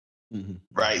 Mm-hmm.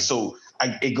 Right. So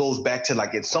it goes back to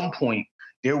like at some point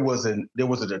there was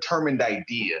a determined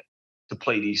idea to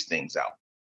play these things out.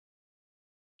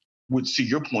 Which, to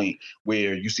your point,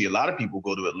 where you see a lot of people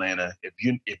go to Atlanta, if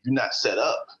you're not set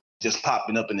up, just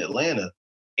popping up in Atlanta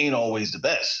ain't always the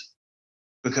best,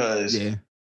 because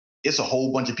it's a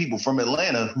whole bunch of people from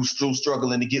Atlanta who's still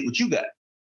struggling to get what you got.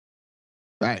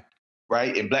 Right.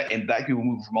 Right. And black people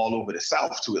moving from all over the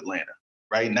South to Atlanta.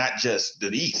 Right. Not just the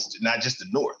East, not just the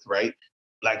North. Right.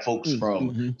 Black folks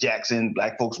from Jackson,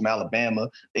 Black folks from Alabama,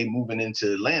 they moving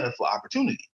into Atlanta for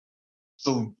opportunity.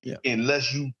 So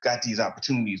unless you got these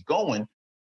opportunities going,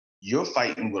 you're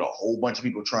fighting with a whole bunch of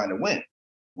people trying to win,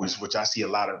 which I see a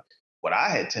lot of. What I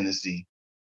had tendency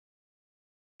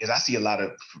is I see a lot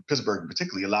of, Pittsburgh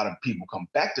particularly, a lot of people come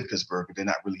back to Pittsburgh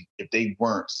if they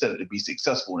weren't set up to be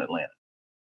successful in Atlanta.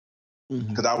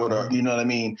 Because I would, you know what I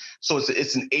mean? So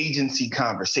it's an agency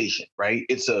conversation, right?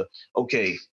 It's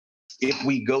okay, if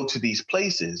we go to these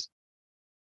places,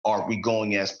 are we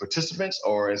going as participants,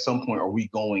 or at some point are we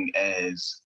going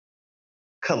as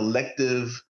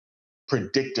collective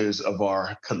predictors of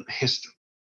our history,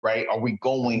 right? Are we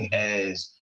going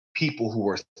as people who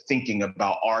are thinking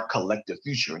about our collective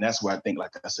future? And that's where I think,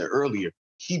 like I said earlier,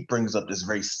 he brings up this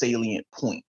very salient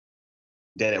point,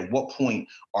 that at what point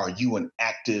are you an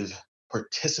active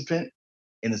participant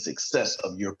in the success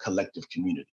of your collective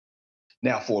community?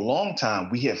 Now, for a long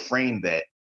time, we have framed that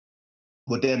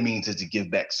what that means is to give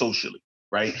back socially,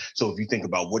 right? So if you think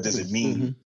about what does it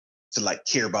mean to like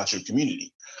care about your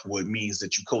community, well, it means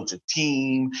that you coach a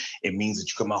team. It means that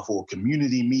you come out for a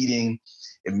community meeting.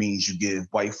 It means you give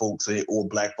white folks or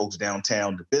Black folks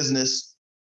downtown the business.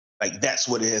 Like that's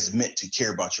what it has meant to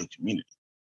care about your community.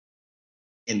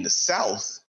 In the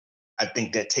South, I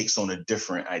think that takes on a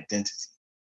different identity.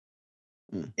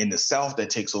 In the South, that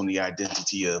takes on the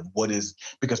identity of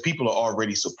because people are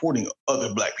already supporting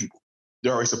other Black people.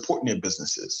 They're already supporting their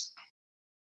businesses.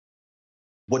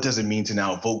 What does it mean to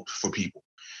now vote for people?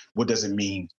 What does it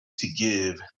mean to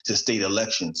give to state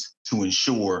elections to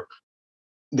ensure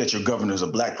that your governor is a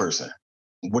Black person?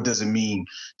 What does it mean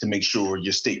to make sure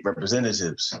your state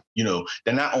representatives,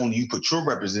 that not only you put your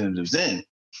representatives in,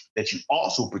 that you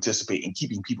also participate in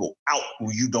keeping people out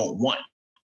who you don't want,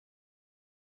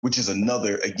 which is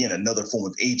another form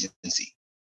of agency.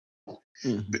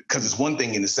 Because it's one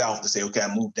thing in the South to say, okay,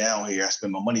 I moved down here, I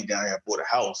spent my money down here, I bought a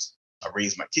house, I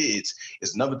raised my kids.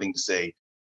 It's another thing to say,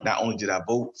 not only did I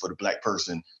vote for the Black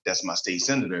person that's my state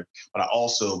senator, but I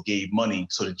also gave money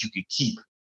so that you could keep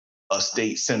a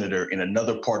state senator in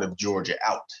another part of Georgia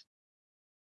out.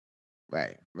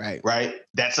 Right.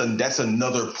 That's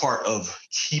another part of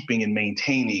keeping and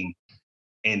maintaining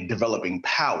and developing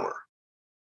power,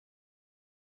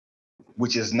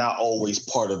 which is not always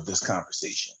part of this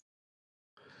conversation.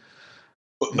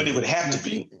 But it would have to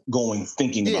be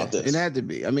thinking about this. It had to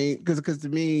be. I mean, because to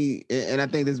me, and I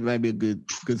think this might be a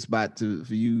good spot for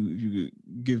you. You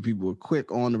could give people a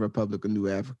quick on the Republic of New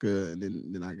Africa, and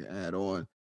then I can add on.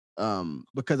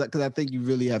 Because I think you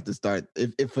really have to start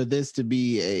if for this to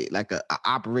be a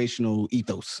operational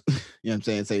ethos. You know what I'm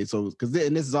saying? Say so because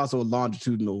and this is also a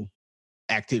longitudinal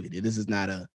activity. This is not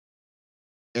a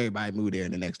everybody move there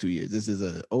in the next 2 years. This is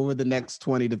a over the next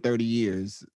 20 to 30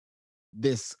 years.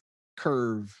 This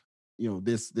curve,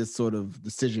 this sort of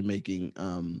decision making,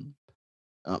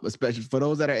 especially for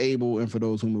those that are able and for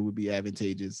those whom it would be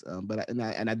advantageous. But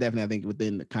I definitely think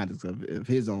within the context of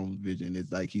his own vision,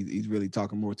 it's like he's really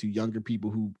talking more to younger people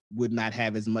who would not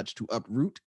have as much to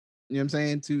uproot. You know what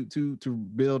I'm saying? To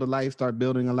build a life, start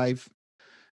building a life.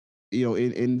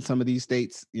 In some of these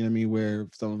states, you know what I mean, where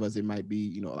some of us it might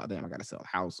be, oh damn, I gotta sell a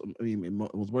house. I mean,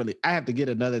 it was really I have to get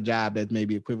another job that's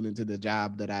maybe equivalent to the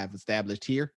job that I've established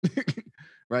here.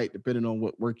 Right, depending on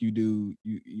what work you do,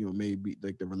 you maybe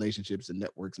like the relationships and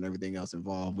networks and everything else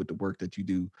involved with the work that you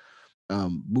do.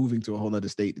 Moving to a whole other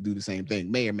state to do the same thing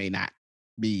may or may not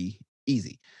be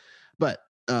easy, but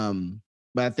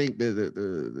I think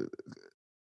the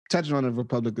touching on the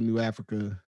Republic of New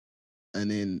Africa, and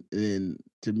then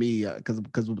to me, because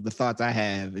of the thoughts I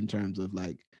have in terms of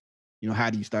like, how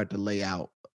do you start to lay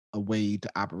out a way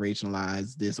to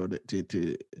operationalize this or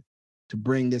to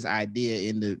bring this idea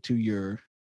into your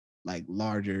like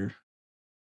larger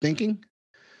thinking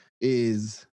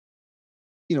is,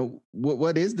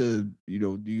 what is the,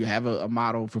 do you have a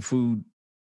model for food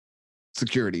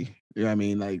security? You know what I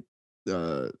mean? Like,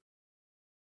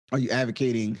 are you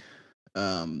advocating,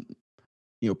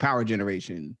 power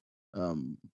generation,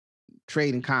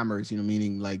 trade and commerce,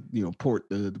 meaning like,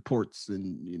 the ports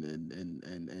and,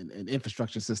 and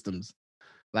infrastructure systems,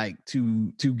 like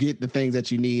to get the things that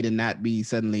you need and not be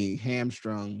suddenly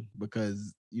hamstrung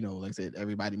because, like I said,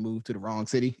 everybody moved to the wrong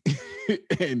city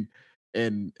and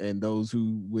those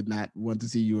who would not want to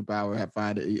see you in power have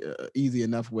find an easy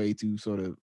enough way to sort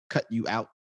of cut you out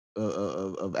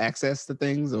of access to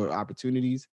things or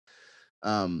opportunities.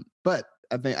 But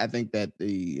I think that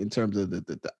in terms of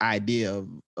the idea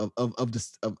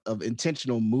of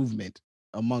intentional movement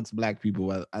amongst Black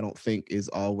people, I don't think is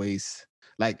always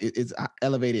like it's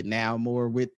elevated now more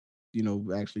with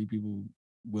actually people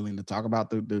willing to talk about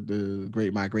the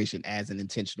Great Migration as an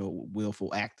intentional,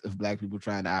 willful act of Black people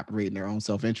trying to operate in their own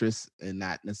self-interest and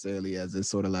not necessarily as this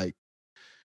sort of like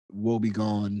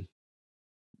woebegone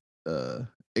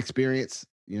experience.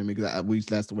 You know what I mean? Because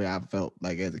that's the way I felt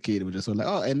like as a kid. It was just sort of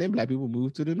like, oh, and then Black people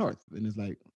moved to the North. And it's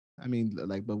like, I mean,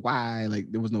 like, but why?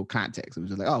 Like, there was no context. It was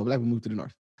just like, oh, Black people moved to the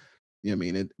North. You know what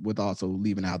I mean? It, with also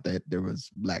leaving out that there was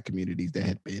Black communities that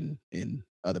had been in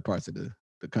other parts of the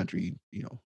country,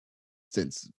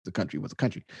 since the country was a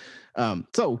country.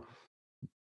 So,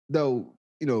 though,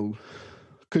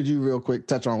 could you real quick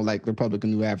touch on like the Republic of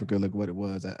New Africa, like what it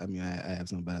was? I mean, I have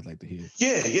something I'd like to hear.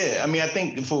 Yeah. I mean, I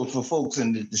think for folks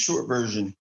in the short version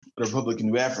of the Republic of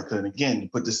New Africa, and again, to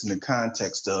put this in the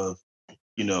context of,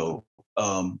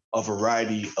 a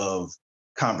variety of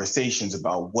conversations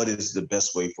about what is the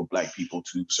best way for Black people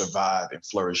to survive and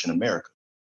flourish in America.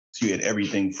 So you had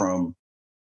everything from,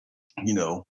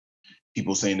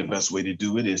 people saying the best way to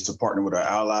do it is to partner with our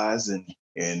allies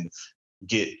and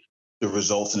get the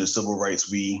results and the civil rights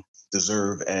we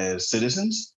deserve as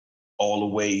citizens, all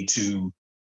the way to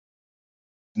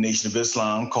the Nation of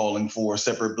Islam calling for a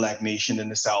separate Black nation in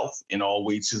the South, and all the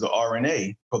way to the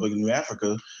RNA, Republic of New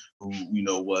Africa, who,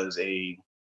 was a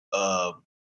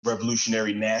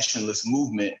revolutionary nationalist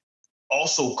movement,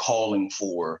 also calling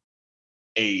for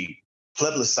a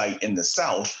plebiscite in the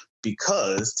South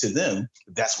because to them,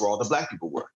 that's where all the Black people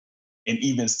were. And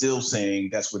even still saying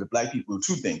that's where the Black people,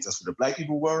 two things, that's where the Black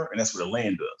people were and that's where the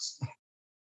land was.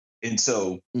 And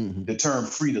so the term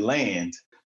free the land,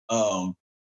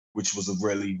 which was a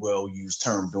really well-used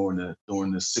term during the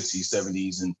 60s,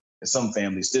 70s, and some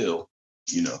families still,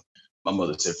 my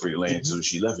mother said free the land until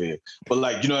she left here. But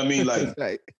like, you know what I mean? Like,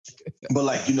 right. But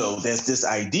like, there's this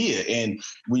idea. And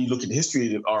when you look at the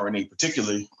history of RNA,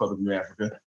 particularly Republic of New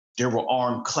Africa, there were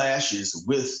armed clashes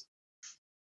with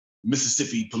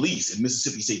Mississippi police and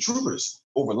Mississippi state troopers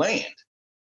over land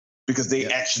because they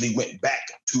actually went back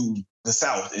to the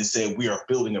South and said, we are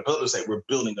building a plebiscite, we're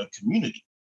building a community,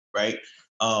 right?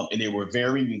 And there were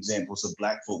varying examples of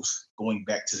Black folks going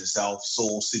back to the South.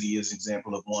 Soul City is an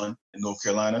example of one in North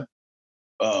Carolina.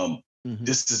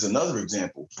 This is another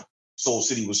example. Soul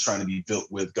City was trying to be built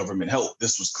with government help.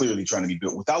 This was clearly trying to be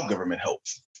built without government help.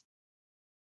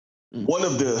 One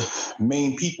of the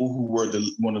main people who were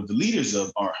one of the leaders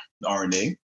of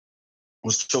RNA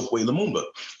was Chokwe Lumumba.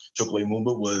 Chokwe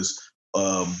Lumumba was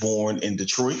born in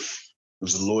Detroit. He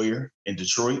was a lawyer in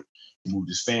Detroit. He moved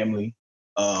his family.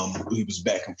 He was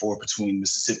back and forth between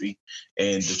Mississippi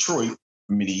and Detroit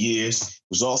for many years. He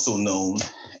was also known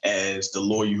as the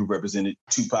lawyer who represented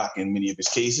Tupac in many of his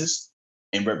cases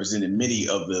and represented many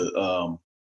of the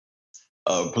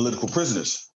political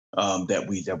prisoners that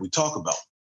we talk about.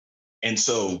 And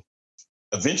so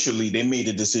eventually they made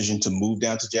a decision to move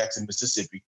down to Jackson,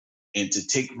 Mississippi, and to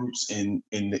take roots in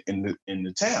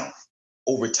the town.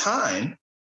 Over time,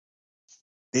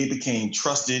 they became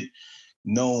trusted,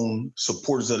 known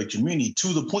supporters of the community to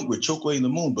the point where Chokwe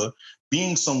Lumumba,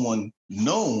 being someone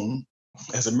known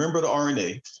as a member of the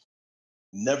RNA,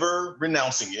 never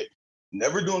renouncing it,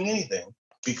 never doing anything,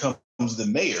 becomes the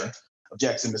mayor of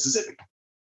Jackson, Mississippi.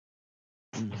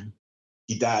 Mm-hmm.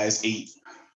 He dies 8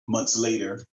 months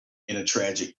later in a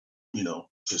tragic,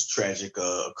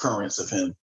 occurrence of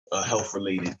him, a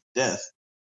health-related death.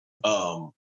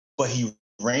 But he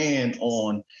ran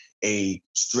on a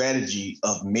strategy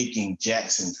of making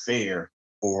Jackson fair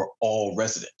for all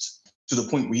residents, to the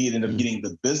point where he ended up getting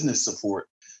the business support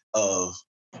of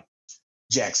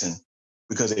Jackson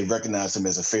because they recognized him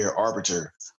as a fair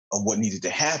arbiter of what needed to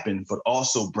happen, but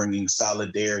also bringing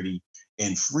solidarity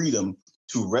and freedom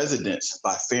to residents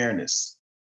by fairness.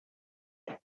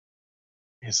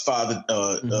 His father,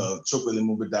 Chokwe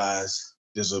Lumumba, dies.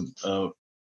 There's a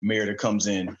mayor that comes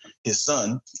in. His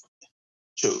son,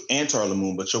 Chokwe Antar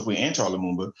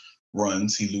Lumumba,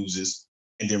 runs. He loses.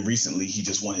 And then recently, he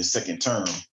just won his second term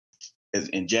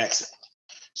in Jackson.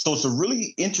 So it's a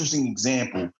really interesting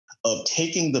example of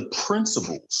taking the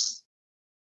principles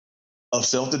of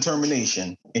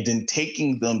self-determination and then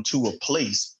taking them to a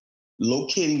place,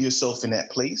 locating yourself in that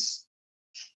place,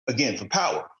 again, for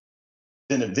power,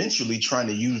 then eventually trying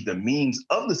to use the means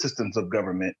of the systems of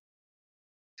government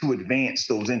to advance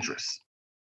those interests,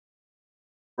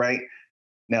 right?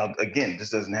 Now, again, this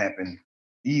doesn't happen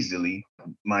easily.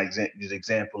 This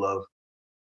example of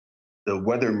the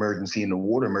weather emergency and the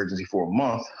water emergency for a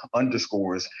month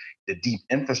underscores the deep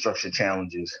infrastructure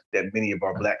challenges that many of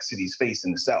our Black cities face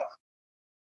in the South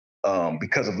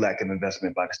because of lack of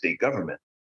investment by the state government.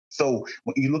 So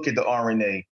when you look at the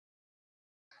RNA,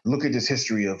 look at this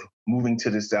history of moving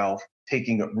to the South,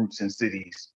 taking up roots in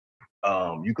cities.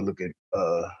 You could look at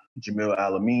Jamil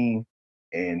Al-Amin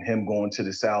and him going to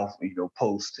the South,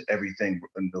 post everything,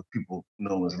 the people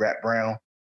known as Rat Brown,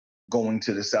 going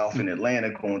to the South in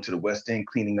Atlanta, going to the West End,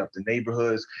 cleaning up the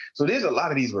neighborhoods. So there's a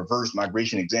lot of these reverse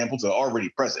migration examples that are already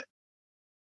present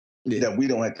that we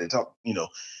don't have to talk,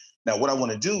 Now, what I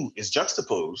want to do is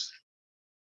juxtapose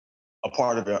a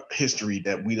part of our history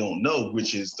that we don't know,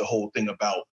 which is the whole thing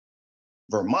about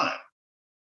Vermont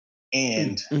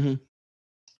and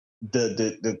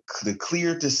the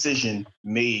clear decision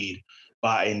made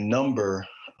by a number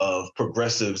of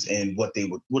progressives and what they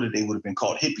would have been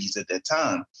called hippies at that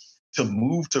time to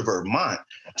move to Vermont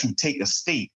to take a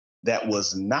state that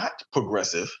was not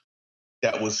progressive,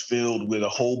 that was filled with a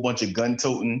whole bunch of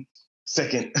gun-toting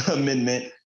Second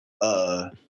Amendment,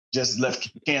 just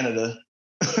left Canada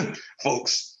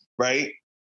folks, right?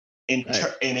 And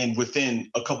then within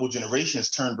a couple of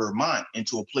generations, turned Vermont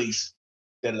into a place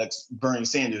that elects Bernie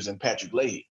Sanders and Patrick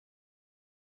Leahy.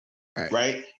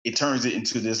 Right? It turns it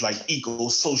into this like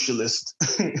eco-socialist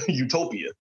utopia.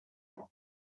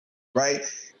 Right?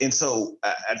 And so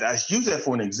I use that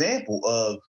for an example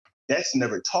of that's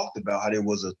never talked about, how there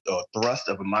was a thrust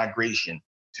of a migration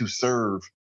to serve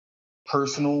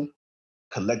personal,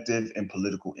 collective, and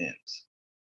political ends.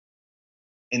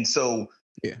 And so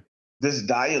this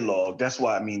dialogue, that's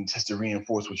why, just to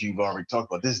reinforce what you've already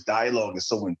talked about, this dialogue is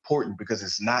so important because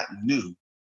it's not new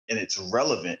and it's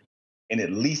relevant. And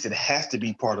at least it has to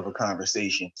be part of a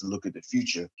conversation to look at the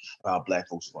future of how Black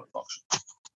folks want to function.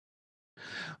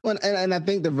 Well, and I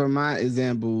think the Vermont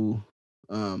example,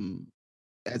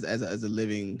 as a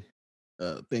living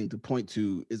thing to point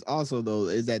to, is also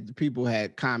is that the people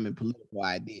had common political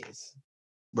ideas,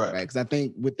 right? Because I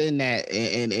think within that,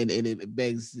 and it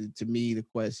begs to me the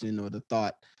question or the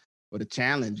thought or the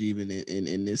challenge, even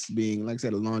in this being, like I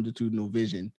said, a longitudinal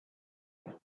vision.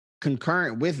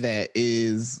 Concurrent with that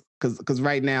is because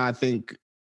right now I think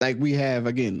we have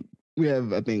I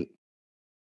think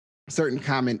certain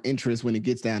common interests when it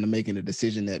gets down to making a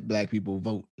decision that Black people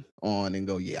vote on and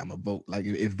go, I'm gonna vote. Like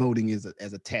if voting is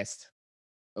as a test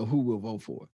of who will vote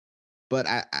for. But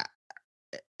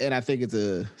I think it's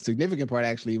a significant part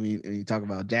actually when you talk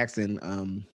about Jackson.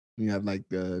 You have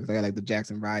the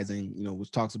Jackson Rising, which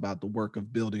talks about the work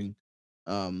of building,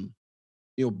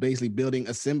 basically building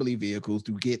assembly vehicles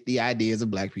to get the ideas of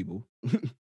Black people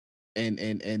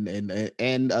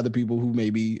and other people who may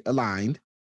be aligned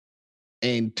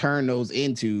and turn those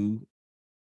into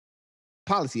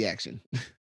policy action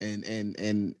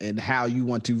and how you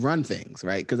want to run things,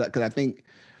 right? Because I think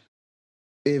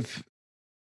if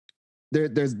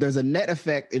there's a net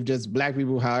effect if just black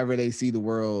people, however they see the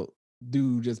world,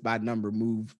 do just by number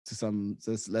move to some,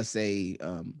 let's say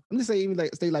even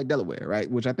like a state like Delaware, right?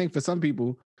 Which I think for some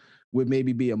people would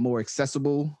maybe be a more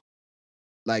accessible,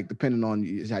 like depending on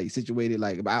how you situated.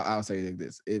 Like I'll say like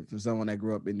this: if for someone that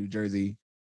grew up in New Jersey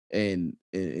and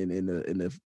in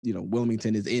the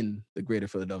Wilmington is in the greater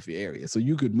Philadelphia area, so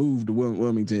you could move to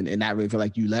Wilmington and not really feel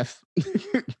like you left.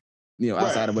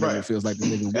 Outside of whatever it feels like to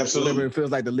live in, whatever it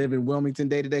feels like to live in Wilmington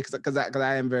day to day. Because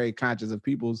I am very conscious of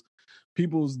people's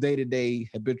day to day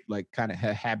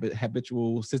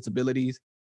habitual sensibilities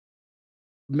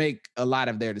make a lot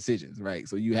of their decisions, right?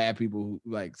 So you have people who,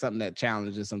 like, something that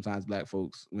challenges sometimes black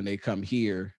folks when they come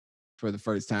here for the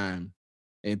first time.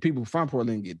 And people from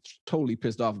Portland get totally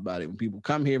pissed off about it when people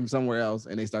come here from somewhere else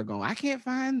and they start going, I can't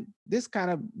find this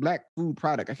kind of black food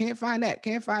product. I can't find that.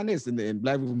 Can't find this. And then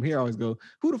black people from here always go,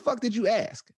 who the fuck did you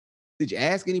ask? Did you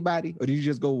ask anybody? Or did you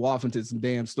just go off into some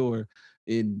damn store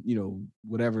in,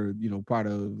 whatever, part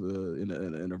of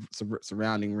in a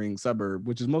surrounding ring suburb,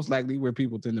 which is most likely where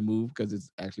people tend to move because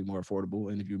it's actually more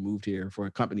affordable. And if you moved here for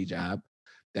a company job,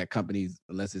 that companies,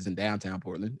 unless it's in downtown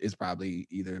Portland, is probably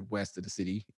either west of the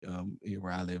city, here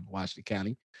where I live, Washington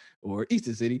County, or east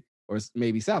of the city, or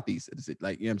maybe southeast of the city.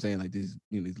 Like, you know what I'm saying? Like these,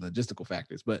 these logistical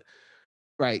factors. But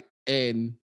right.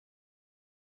 And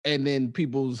then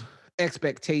people's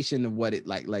expectation of what it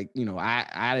I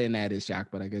didn't have this shock,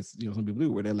 but I guess, some people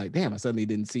do, where they're like, damn, I suddenly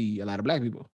didn't see a lot of black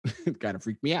people. It kind of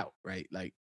freaked me out, right?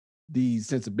 Like, these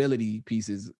sensibility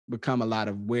pieces become a lot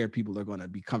of where people are going to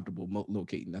be comfortable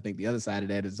locating. I think the other side of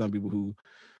that is some people who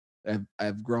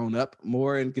have grown up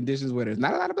more in conditions where there's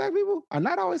not a lot of black people are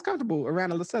not always comfortable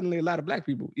around suddenly a lot of black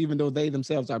people, even though they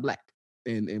themselves are black.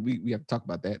 And we have to talk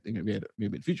about that.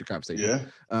 Maybe in future conversation.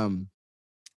 Yeah.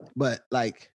 But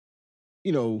like,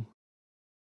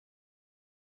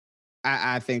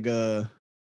 I think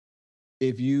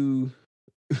if you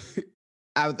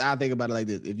I think about it like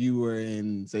this. If you were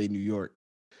in, say, New York,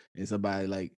 and somebody,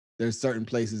 like, there's certain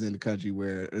places in the country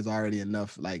where there's already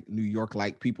enough like New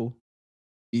York-like people,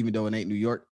 even though it ain't New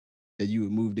York, that you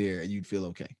would move there and you'd feel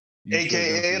okay.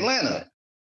 AKA Atlanta.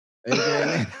 AKA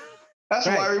Atlanta. That's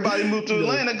right. Why everybody moved to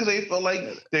Atlanta, because they felt like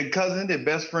their cousin, their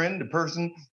best friend, the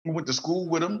person who went to school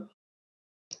with them.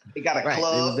 They got a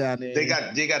club.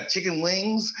 They got chicken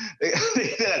wings. They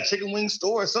got a chicken wing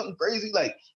store or something crazy.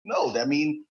 Like, no,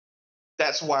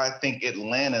 that's why I think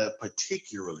Atlanta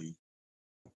particularly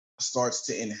starts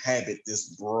to inhabit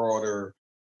this broader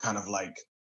kind of like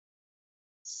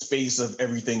space of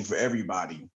everything for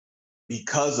everybody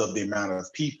because of the amount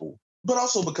of people, but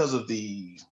also because of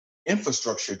the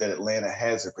infrastructure that Atlanta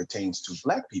has that pertains to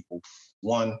black people.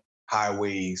 One,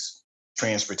 highways,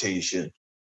 transportation,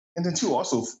 and then two,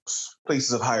 also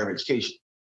places of higher education.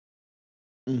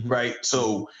 Mm-hmm. Right?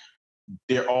 So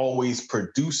they're always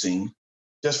producing,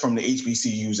 just from the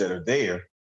HBCUs that are there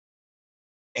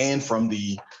and from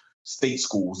the state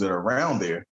schools that are around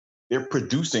there, they're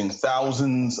producing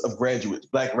thousands of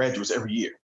black graduates every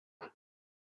year.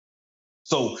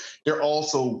 So they're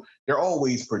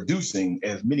always producing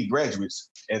as many graduates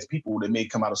as people that may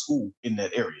come out of school in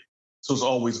that area. So it's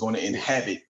always going to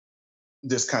inhabit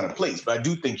this kind of place. But I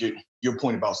do think your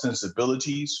point about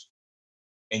sensibilities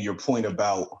and your point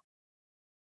about,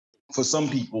 for some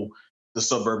people, the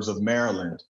suburbs of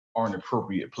Maryland are an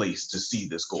appropriate place to see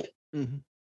this goal. Mm-hmm.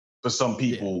 For some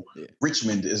people,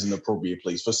 Richmond is an appropriate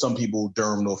place. For some people,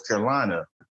 Durham, North Carolina,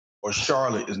 or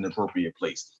Charlotte is an appropriate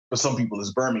place. For some people,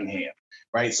 it's Birmingham,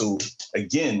 right? So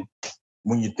again,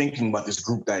 when you're thinking about this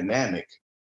group dynamic,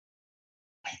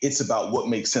 it's about what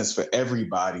makes sense for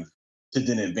everybody to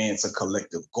then advance a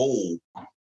collective goal.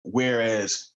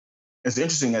 Whereas, it's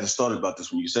interesting that I started about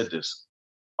this when you said this,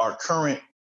 our current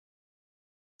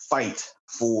fight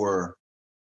for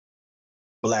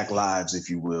Black lives, if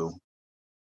you will,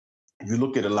 if you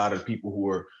look at a lot of people who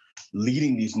are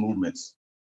leading these movements,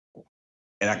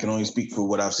 and I can only speak for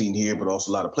what I've seen here, but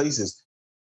also a lot of places,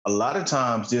 a lot of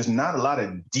times there's not a lot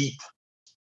of deep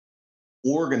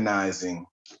organizing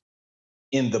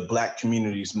in the Black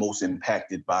communities most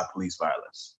impacted by police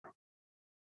violence.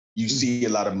 You see a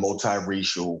lot of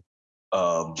multiracial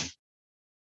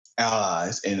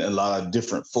allies and a lot of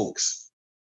different folks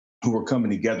who are coming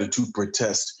together to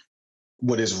protest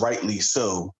what is rightly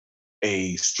so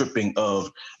a stripping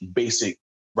of basic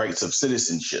rights of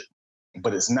citizenship.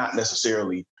 But it's not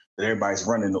necessarily that everybody's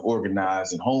running to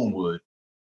organize in Homewood,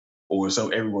 or so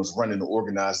everyone's running to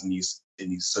organize in these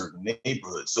certain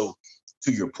neighborhoods. So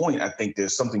to your point, I think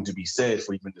there's something to be said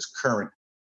for even this current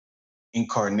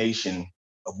incarnation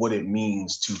of what it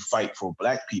means to fight for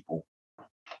Black people.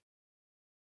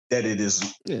 that it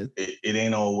is. Yeah. It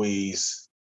ain't always.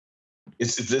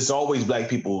 It's always black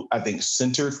people, I think,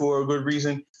 centered for a good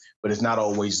reason, but it's not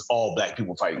always all black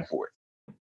people fighting for it.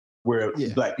 Where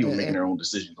black people making their own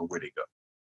decisions on where they go.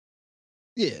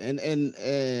 Yeah,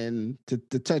 and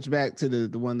to touch back to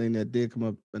the one thing that did come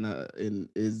up and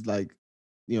is like,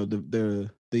 you know,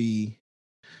 the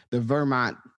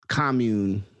Vermont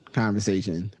commune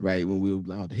conversation, right? When we were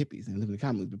the hippies and living in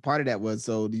communes. But part of that was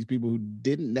so these people who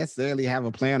didn't necessarily have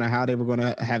a plan on how they were going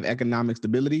to have economic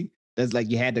stability. That's like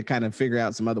you had to kind of figure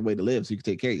out some other way to live so you could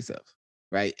take care of yourself,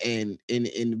 right? And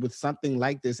with something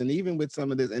like this, and even with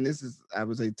some of this, and this is, I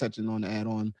would say, touching on to add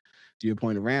on to your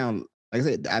point around, like I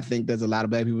said, I think there's a lot of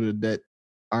black people that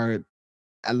are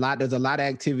there's a lot of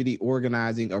activity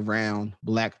organizing around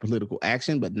black political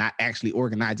action, but not actually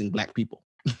organizing black people.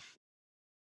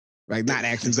 Right? Not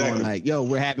actually going like, yo,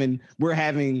 we're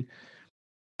having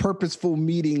purposeful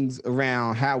meetings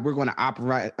around how we're going to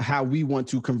operate, how we want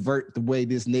to convert the way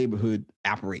this neighborhood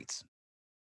operates.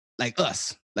 Like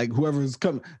us, like whoever's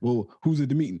coming. Well, who's at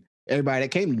the meeting? Everybody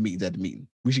that came to the meeting's at the meeting.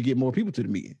 We should get more people to the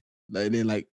meeting. And then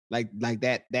like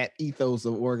that ethos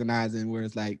of organizing where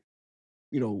it's like,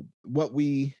 you know, what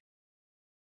we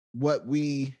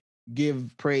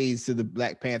give praise to the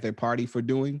Black Panther Party for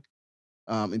doing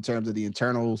in terms of the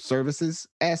internal services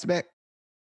aspect.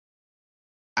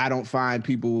 I don't find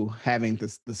people having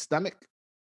the stomach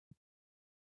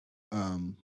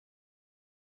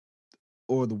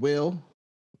or the will,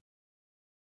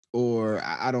 or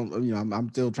I don't, you know, I'm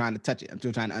still trying to touch it. I'm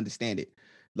still trying to understand it.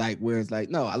 Like where it's like,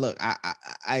 no,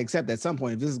 I accept at some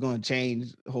point if this is going to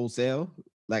change wholesale,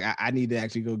 like I need to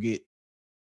actually go get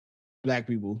black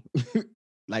people,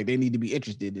 like they need to be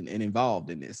interested and involved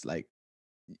in this. Like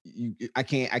I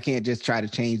can't just try to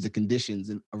change the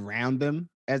conditions around them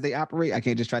as they operate. I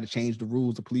can't just try to change the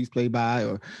rules the police play by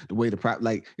or the way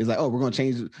like it's like, oh, we're going to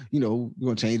change, you know, we're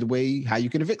going to change the way how you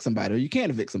can evict somebody or you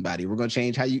can't evict somebody. We're going to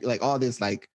change how you like all this,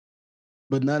 like,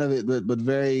 but none of it, but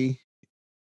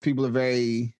people are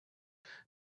very,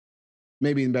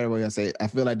 maybe in a better way I say it, I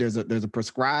feel like there's a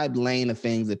prescribed lane of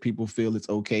things that people feel it's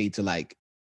okay to like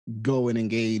go and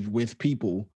engage with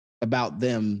people about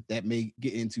them that may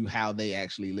get into how they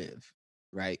actually live,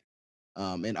 right?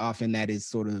 And often that is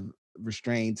sort of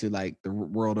restrained to like the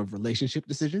world of relationship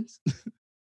decisions.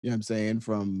 You know what I'm saying?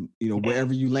 From, you know,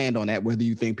 wherever you land on that, whether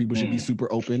you think people should be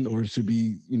super open or should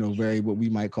be, you know, very what we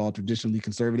might call traditionally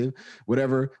conservative,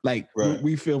 whatever. Like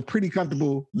we feel pretty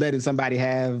comfortable letting somebody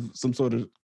have some sort of,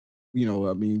 you know,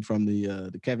 I mean, from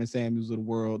the Kevin Samuels of the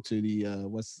world to the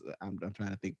I'm trying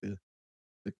to think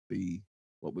the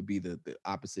what would be the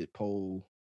opposite pole.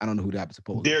 I don't know who the opposite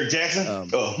pole Derek is. Jackson?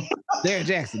 Derek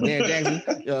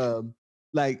Jackson.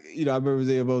 Like, you know, I remember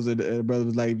Zay Bose and the brother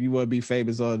was like, if you want to be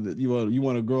famous on, you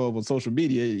want to grow up on social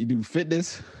media, you do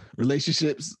fitness,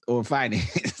 relationships, or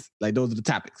finance. Like those are the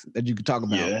topics that you can talk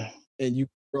about. Yeah. And you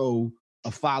grow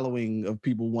a following of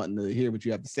people wanting to hear what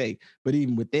you have to say. But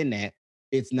even within that,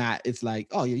 it's like,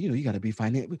 oh yeah, you know, you got to be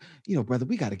finance, you know, brother,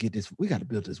 we got to get this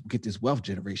wealth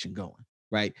generation going.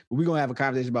 Right. But we're going to have a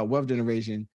conversation about wealth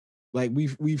generation. Like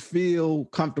we feel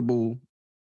comfortable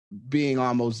being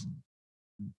almost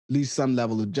at least some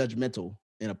level of judgmental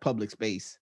in a public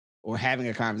space or having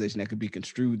a conversation that could be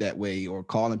construed that way or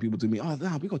calling people to me, oh, no,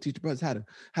 we're going to teach the brothers how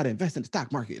to invest in the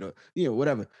stock market or, you know,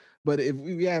 whatever. But if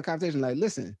we have a conversation like,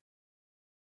 listen,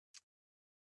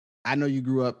 I know you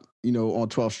grew up, you know, on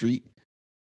 12th Street.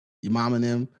 Your mom and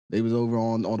them, they was over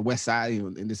on the west side, you know,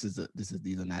 and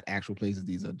these are not actual places.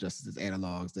 These are just as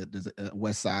analogs that there's a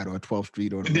west side or a 12th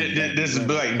Street or this is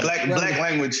black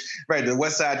language, right? The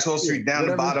west side, 12th Street, down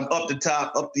the bottom, up the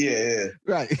top, up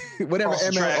right. Whatever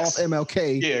off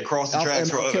MLK, across the tracks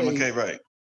for MLK, right?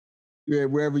 Yeah,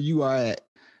 wherever you are at,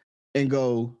 and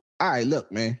go. All right,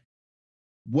 look, man,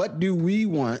 what do we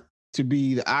want to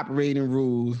be the operating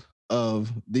rules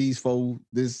of this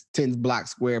 10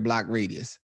 square block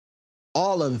radius?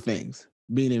 All of the things,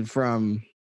 meaning from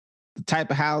the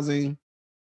type of housing,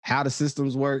 how the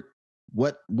systems work,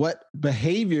 what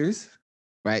behaviors,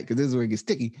 right? Because this is where it gets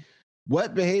sticky.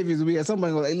 What behaviors we at some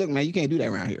point go, hey, look, man, you can't do that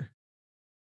around here.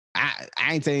 I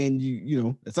ain't saying you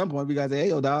know, at some point we gotta say, hey,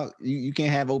 yo, dog, you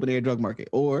can't have open air drug market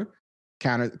or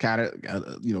kind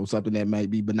of you know, something that might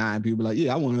be benign. People like,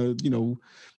 yeah, I want to, you know,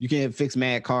 you can't fix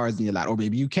mad cars in your lot, or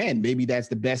maybe you can. Maybe that's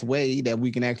the best way that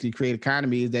we can actually create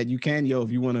economy is that you can, yo,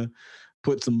 if you want to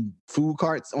put some food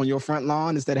carts on your front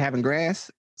lawn instead of having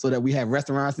grass, so that we have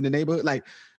restaurants in the neighborhood. Like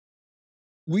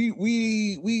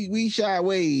we shy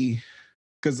away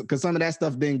because some of that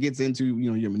stuff then gets into,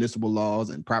 you know, your municipal laws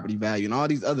and property value and all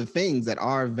these other things that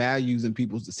are values in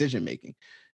people's decision making.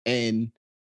 And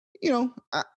you know,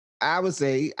 I would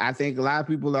say I think a lot of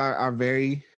people are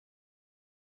very.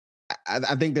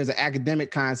 I think there's an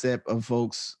academic concept of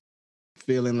folks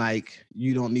feeling like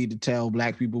you don't need to tell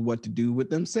Black people what to do with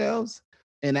themselves.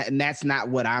 And that's not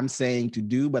what I'm saying to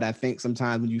do. But I think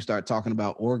sometimes when you start talking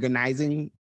about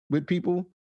organizing with people,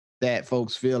 that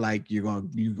folks feel like you're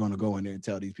gonna go in there and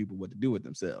tell these people what to do with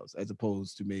themselves, as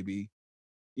opposed to maybe,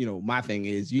 my thing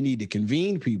is you need to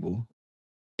convene people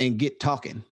and get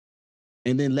talking,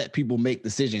 and then let people make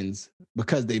decisions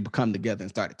because they come together and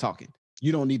started talking.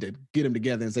 You don't need to get them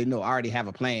together and say, no, I already have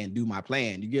a plan, do my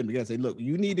plan. You get them together and say, look,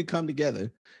 you need to come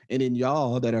together. And then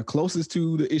y'all that are closest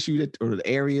to the issue or the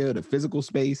area, the physical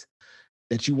space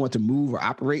that you want to move or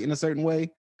operate in a certain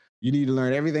way, you need to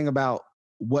learn everything about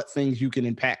what things you can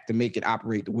impact to make it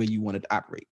operate the way you want it to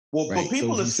operate. Well, right? But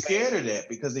people are scared of that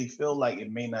because they feel like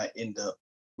it may not end up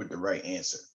with the right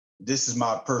answer. This is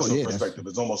my personal perspective.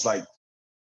 It's almost like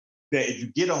that if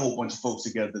you get a whole bunch of folks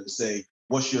together to say,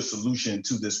 what's your solution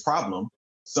to this problem?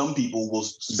 Some people will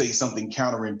say something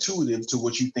counterintuitive to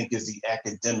what you think is the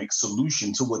academic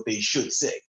solution to what they should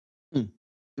say.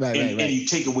 Right. And you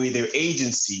take away their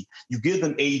agency. You give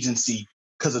them agency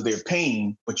because of their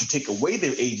pain, but you take away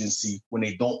their agency when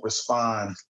they don't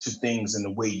respond to things in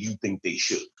the way you think they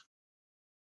should.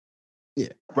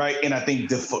 Yeah. Right. And I think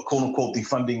quote unquote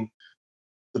defunding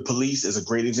the police is a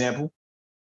great example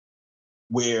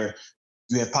where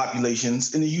you have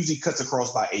populations, and it usually cuts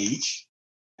across by age.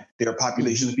 There are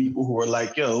populations of people who are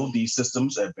like, yo, these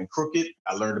systems have been crooked.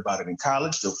 I learned about it in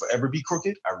college. They'll forever be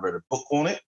crooked. I read a book on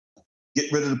it.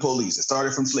 Get rid of the police. It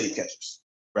started from slave catchers,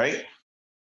 right?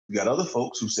 You got other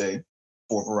folks who say,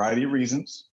 for a variety of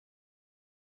reasons,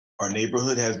 our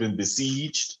neighborhood has been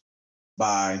besieged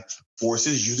by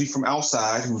forces, usually from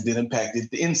outside, who have then impacted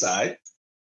the inside.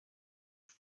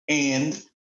 And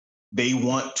they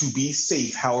want to be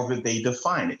safe, however they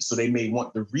define it. So they may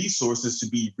want the resources to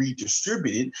be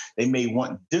redistributed. They may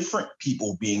want different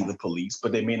people being the police,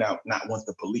 but they may not want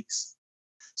the police.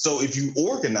 So if you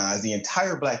organize the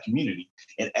entire Black community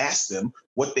and ask them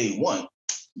what they want,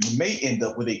 you may end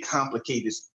up with a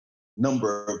complicated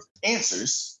number of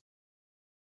answers,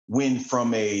 when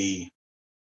from a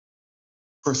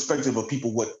perspective of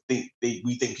people what we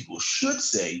think people should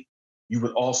say, you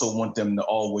would also want them to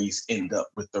always end up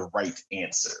with the right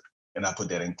answer. And I put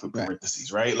that in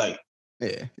parentheses, right? Like,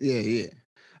 yeah.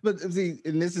 But see,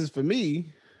 and this is for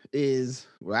me, is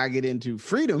where I get into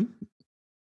freedom,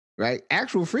 right?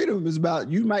 Actual freedom is about,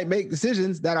 you might make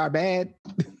decisions that are bad.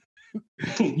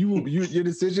 Your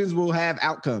decisions will have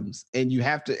outcomes, and you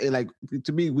have to, like,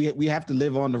 to me, we have to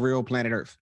live on the real planet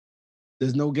Earth.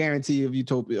 There's no guarantee of a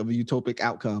utopic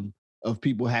outcome of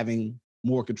people having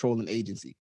more control and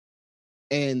agency.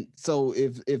 And so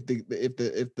if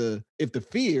the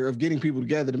fear of getting people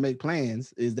together to make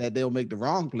plans is that they'll make the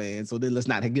wrong plan, so then let's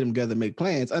not get them together to make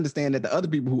plans. Understand that the other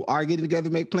people who are getting together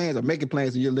to make plans are making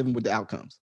plans, and you're living with the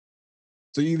outcomes.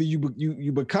 So either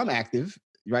you become active,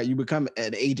 right? You become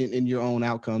an agent in your own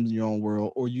outcomes, in your own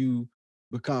world, or you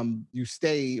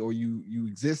stay, or you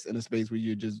exist in a space where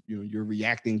you're just, you're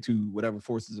reacting to whatever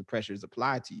forces or pressures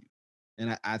apply to you.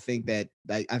 And I think that,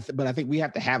 but I think we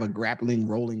have to have a grappling,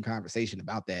 rolling conversation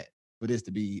about that for this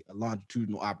to be a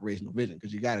longitudinal operational vision.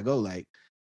 Because you got to go, like,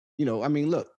 I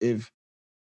mean, look, if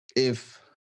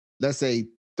let's say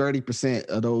 30%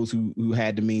 of those who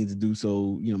had the means to do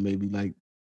so, maybe like,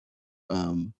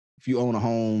 if you own a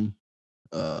home,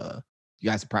 you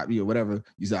got some property or whatever,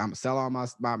 you say, I'm gonna sell all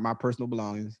my personal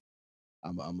belongings.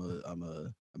 I'm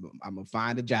gonna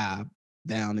find a job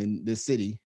down in this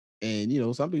city.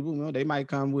 And some people, they might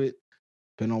come with,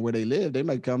 depending on where they live, they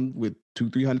might come with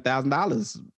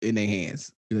 $200,000-$300,000 in their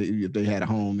hands if they had a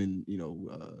home in,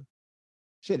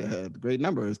 a great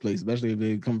number of this place, especially if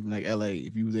they come from like LA.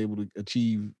 If you was able to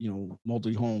achieve,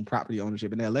 multi-home property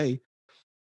ownership in LA,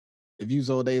 if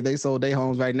they sold their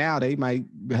homes right now, they might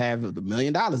have $1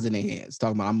 million in their hands.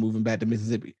 Talking about, I'm moving back to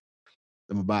Mississippi.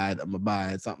 I'm gonna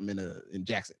buy something in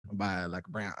Jackson. I'm gonna buy like a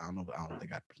brown. I don't know. They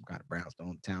got some kind of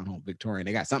brownstone townhome, Victorian.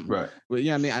 They got something, right? But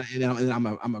you know what I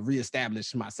mean. I'm gonna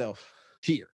reestablish myself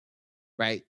here,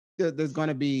 right? There's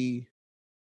gonna be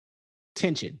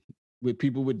tension with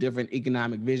people with different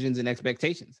economic visions and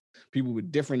expectations. People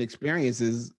with different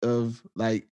experiences of,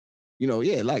 like,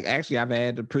 like, actually I've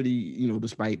had a pretty,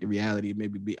 despite the reality of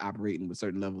maybe be operating with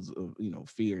certain levels of,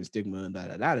 fear and stigma and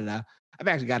I've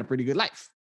actually got a pretty good life.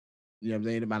 You know what I'm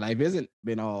saying? My life hasn't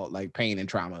been all like pain and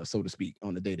trauma, so to speak,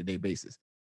 on a day-to-day basis.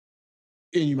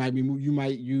 And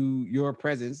your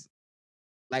presence,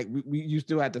 like, you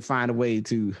still have to find a way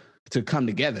to come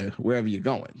together wherever you're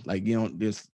going. Like,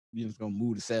 you're just gonna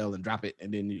move the cell and drop it,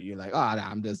 and then you're like, oh,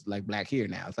 I'm just like black here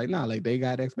now. It's like, no, like they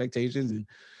got expectations, and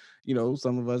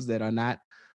some of us that are not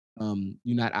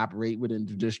you not operate within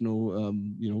traditional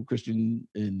Christian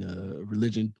and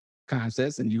religion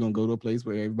concepts, and you're gonna go to a place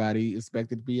where everybody is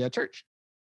expected to be at church.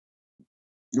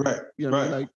 Right.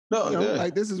 Like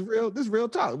like this is real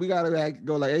talk. We gotta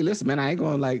go like, hey, listen, man, I ain't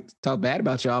gonna like talk bad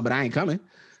about y'all, but I ain't coming.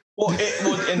 Well,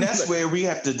 and that's where we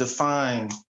have to define,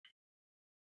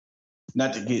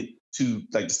 not to get to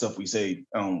like the stuff we say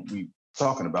we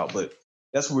talking about, but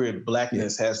that's where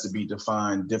blackness has to be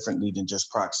defined differently than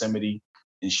just proximity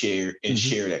and shared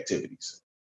activities.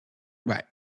 Right.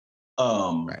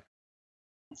 Right.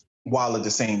 While at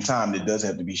the same time, it does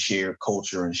have to be shared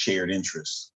culture and shared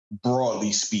interests,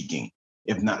 broadly speaking,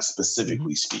 if not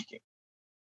specifically speaking.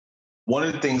 One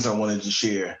of the things I wanted to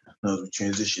share as we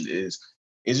transition is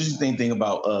just the thing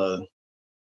about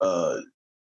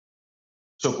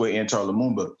Chokwe Antar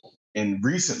Lumumba, and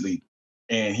recently,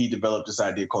 and he developed this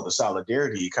idea called the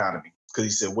solidarity economy, because he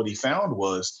said what he found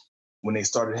was when they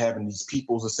started having these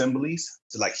people's assemblies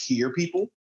to like hear people,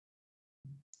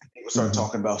 they would start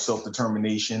talking about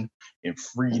self-determination and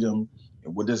freedom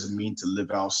and what does it mean to live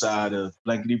outside of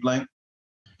blankety blank.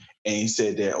 And he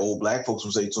said that old black folks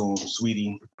would say to him,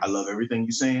 sweetie, I love everything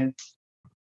you're saying,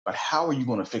 but how are you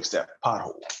going to fix that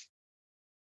pothole?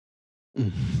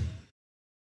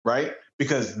 Right?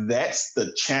 Because that's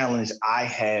the challenge I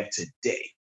have today.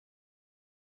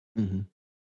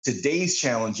 Today's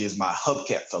challenge is my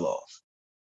hubcap fell off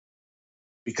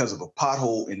because of a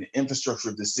pothole in the infrastructure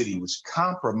of the city, which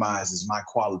compromises my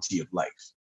quality of life.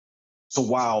 So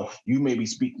while you may be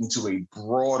speaking to a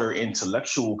broader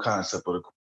intellectual concept of the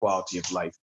quality of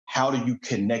life, how do you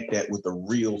connect that with a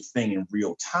real thing in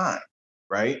real time,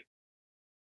 right?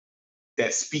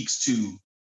 That speaks to,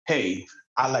 hey,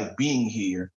 I like being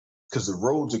here because the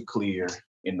roads are clear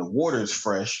and the water is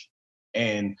fresh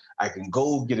and I can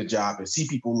go get a job and see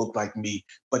people look like me,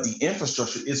 but the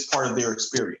infrastructure is part of their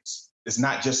experience. It's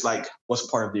not just like what's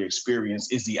part of their experience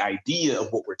is the idea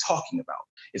of what we're talking about.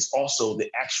 It's also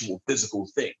the actual physical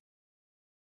thing.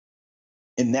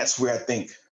 And that's where I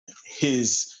think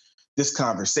this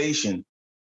conversation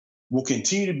will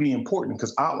continue to be important,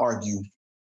 because I'll argue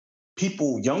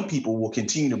young people will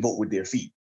continue to vote with their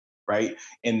feet, right?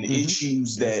 And the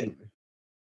issues,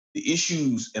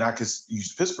 and I could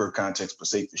use Pittsburgh context per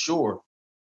se for sure,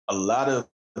 a lot of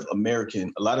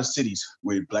cities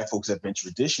where black folks have been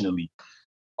traditionally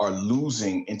are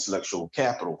losing intellectual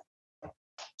capital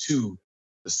to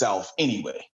the South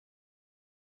anyway.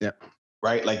 Yeah.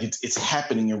 Right? Like it's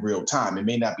happening in real time. It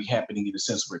may not be happening in the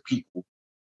sense where people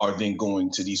are then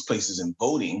going to these places and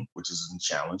voting, which is a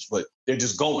challenge, but they're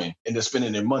just going and they're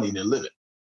spending their money and they're living.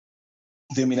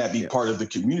 They may not be part of the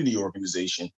community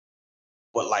organization,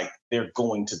 but like they're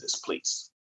going to this place.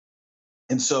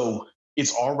 And so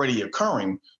it's already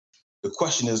occurring. The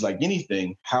question is, like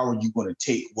anything, how are you going to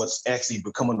take what's actually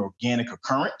become an organic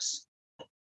occurrence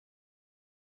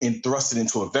and thrust it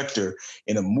into a vector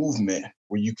in a movement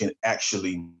where you can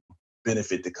actually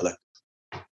benefit the collective?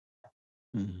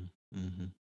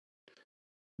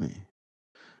 Man.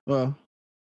 Well,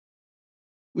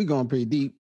 we're going pretty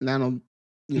deep, and I don't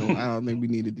think we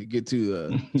needed to get to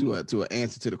an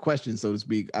answer to the question, so to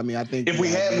speak. I mean, I think if we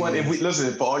had one,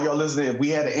 listen, for all y'all listening, if we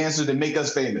had an answer to make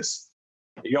us famous,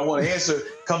 if y'all want to answer,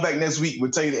 come back next week.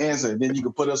 We'll tell you the answer, and then you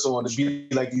can put us on to be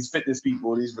like these fitness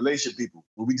people, these relationship people,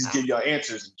 where we just give y'all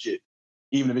answers and shit,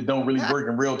 even if it don't really work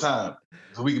in real time,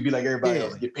 so we can be like everybody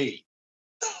else and get paid.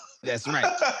 That's right.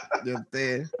 You know what I'm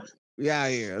saying? We out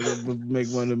here. We'll make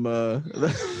one of them.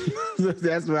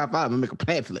 That's what I found. I'm gonna make a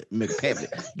pamphlet.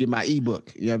 Get my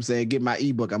ebook. You know what I'm saying? Get my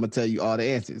ebook. I'm gonna tell you all the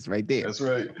answers right there. That's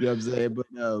right. You know what I'm saying? But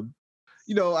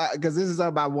because this is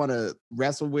something I want to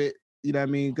wrestle with. You know what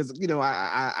I mean? Because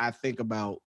I think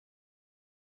about.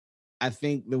 I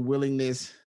think the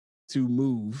willingness to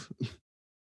move,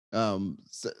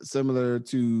 similar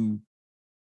to,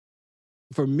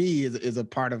 for me, is a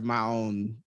part of my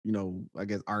own, I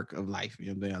guess, arc of life. You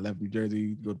know what I'm saying? I left New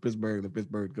Jersey, go to Pittsburgh, left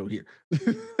Pittsburgh, go here.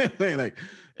 Like,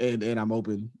 and I'm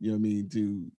open, you know what I mean,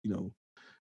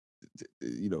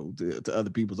 to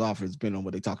other people's offers, depending on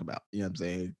what they talk about. You know what I'm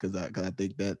saying? Because I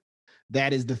think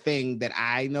that is the thing that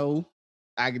I know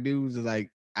I can do, is like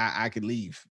I can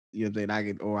leave. You know what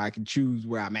I'm saying? I can choose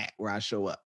where I'm at, where I show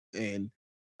up. And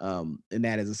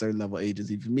that is a certain level of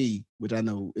agency for me, which I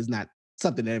know is not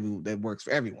something that works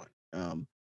for everyone.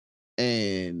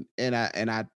 And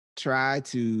I try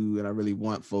to, and I really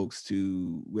want folks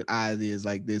to, with ideas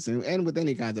like this and with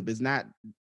any concept, it's not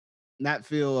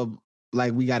feel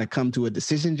like we got to come to a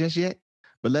decision just yet,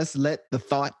 but let's let the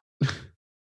thought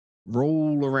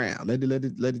roll around. Let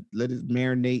it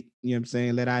marinate. You know what I'm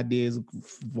saying? Let ideas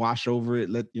wash over it.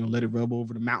 Let it rub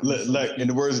over the mountains. Like in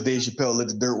the words of Dave Chappelle, let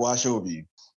the dirt wash over you.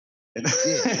 Yeah,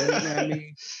 you know what I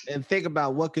mean? And think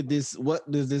about what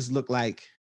does this look like?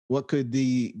 What could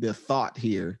the thought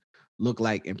here look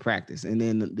like in practice? And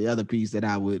then the other piece that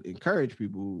I would encourage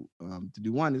people to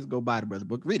do, one is go buy the brother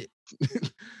book, read it,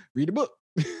 read the book.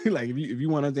 Like if you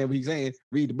want to understand what he's saying,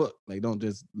 read the book. Like don't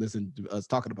just listen to us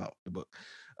talking about the book.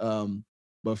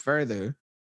 But further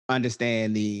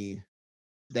understand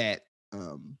that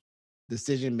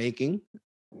decision making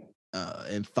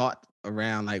and thought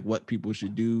around like what people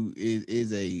should do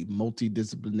is a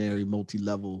multidisciplinary,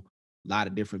 multi-level, lot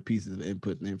of different pieces of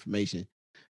input and information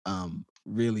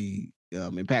really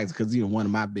impacts. Because one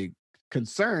of my big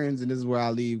concerns, and this is where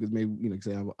I'll leave, because maybe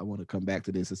say I want to come back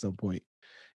to this at some point,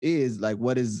 is like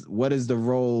what is the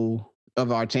role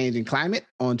of our changing climate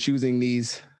on choosing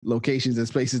these locations and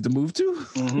spaces to move to,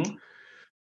 mm-hmm.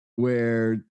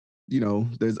 where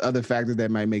there's other factors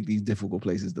that might make these difficult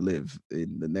places to live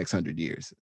in the next 100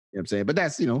 years. You know what I'm saying? But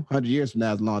that's, 100 years from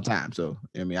now is a long time. So,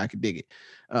 I could dig it.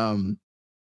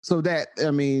 So that,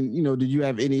 did you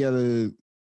have any other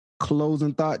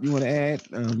closing thought you want to add?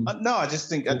 No, I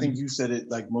think you said it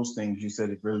like most things. You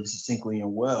said it really succinctly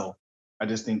and well. I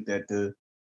just think that the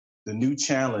new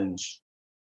challenge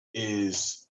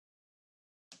is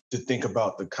to think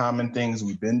about the common things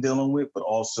we've been dealing with, but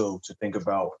also to think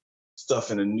about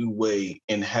stuff in a new way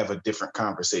and have a different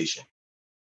conversation.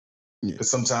 Because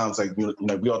sometimes, like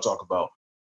we all talk about,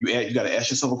 you got to ask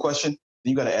yourself a question,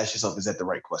 then you got to ask yourself, is that the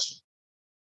right question?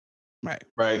 Right.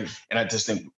 And I just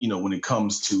think when it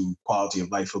comes to quality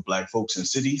of life for Black folks in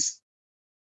cities,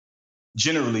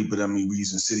 generally, but we're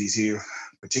using cities here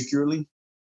particularly,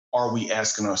 are we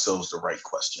asking ourselves the right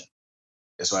question?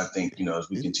 And so I think as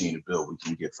we continue to build, we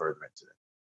can get further into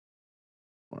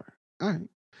that. All right.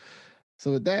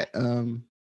 So with that, I'm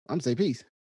gonna say peace.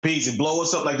 Peace, and blow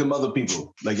us up like the mother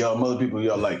people. Like y'all mother people,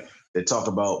 y'all like that talk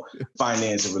about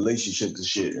finance and relationships and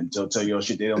shit, and tell y'all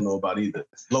shit they don't know about either.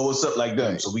 Blow us up like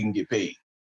them so we can get paid.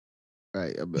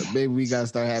 Right. Maybe we gotta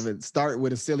start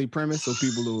with a silly premise so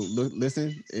people will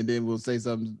listen, and then we'll say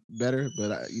something better.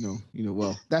 But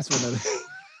well, that's for another.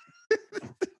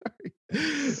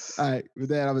 All right. With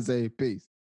that, I'm gonna say peace.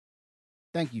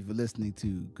 Thank you for listening to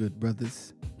Good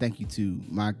Brothers. Thank you to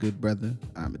my good brother,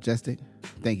 Majestic.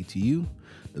 Thank you to you,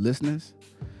 the listeners.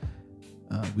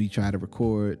 We try to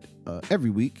record every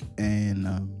week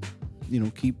and,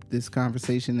 keep this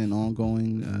conversation and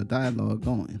ongoing dialogue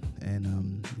going.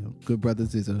 And, Good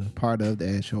Brothers is a part of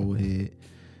the Ash Holehead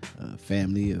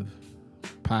family of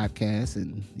podcasts,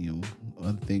 and,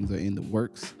 other things are in the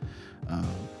works.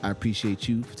 I appreciate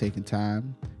you for taking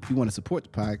time. If you want to support the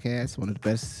podcast, one of the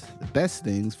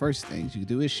first things you can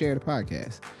do is share the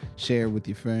podcast. Share it with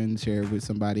your friends, share it with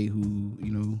somebody who,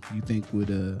 you think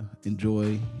would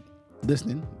enjoy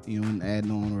listening, and adding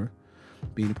on or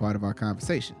being a part of our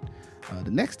conversation.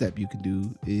 The next step you can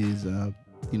do is,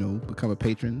 become a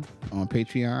patron on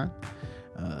Patreon.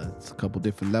 It's a couple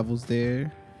different levels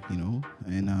there,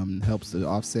 and helps to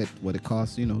offset what it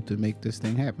costs, to make this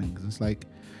thing happen. Because it's like,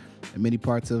 in many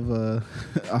parts of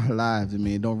our lives,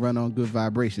 it don't run on good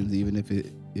vibrations, even if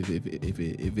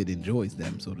it enjoys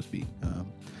them, so to speak.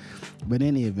 But in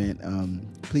any event,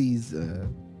 please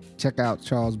check out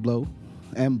Charles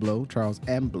and Blow,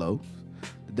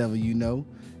 the devil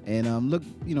and look,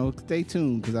 stay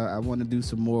tuned, because I want to do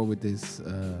some more with this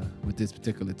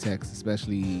particular text,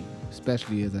 especially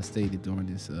as I stated during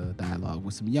this dialogue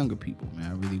with some younger people.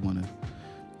 Man, I really want to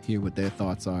hear what their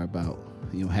thoughts are about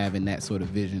having that sort of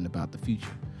vision about the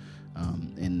future,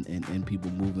 and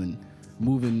people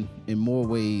moving in more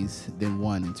ways than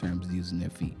one in terms of using their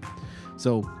feet.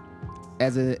 So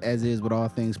as is with all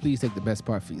things, please take the best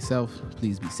part for yourself.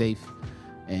 Please be safe,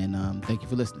 and thank you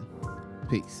for listening.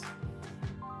 Peace.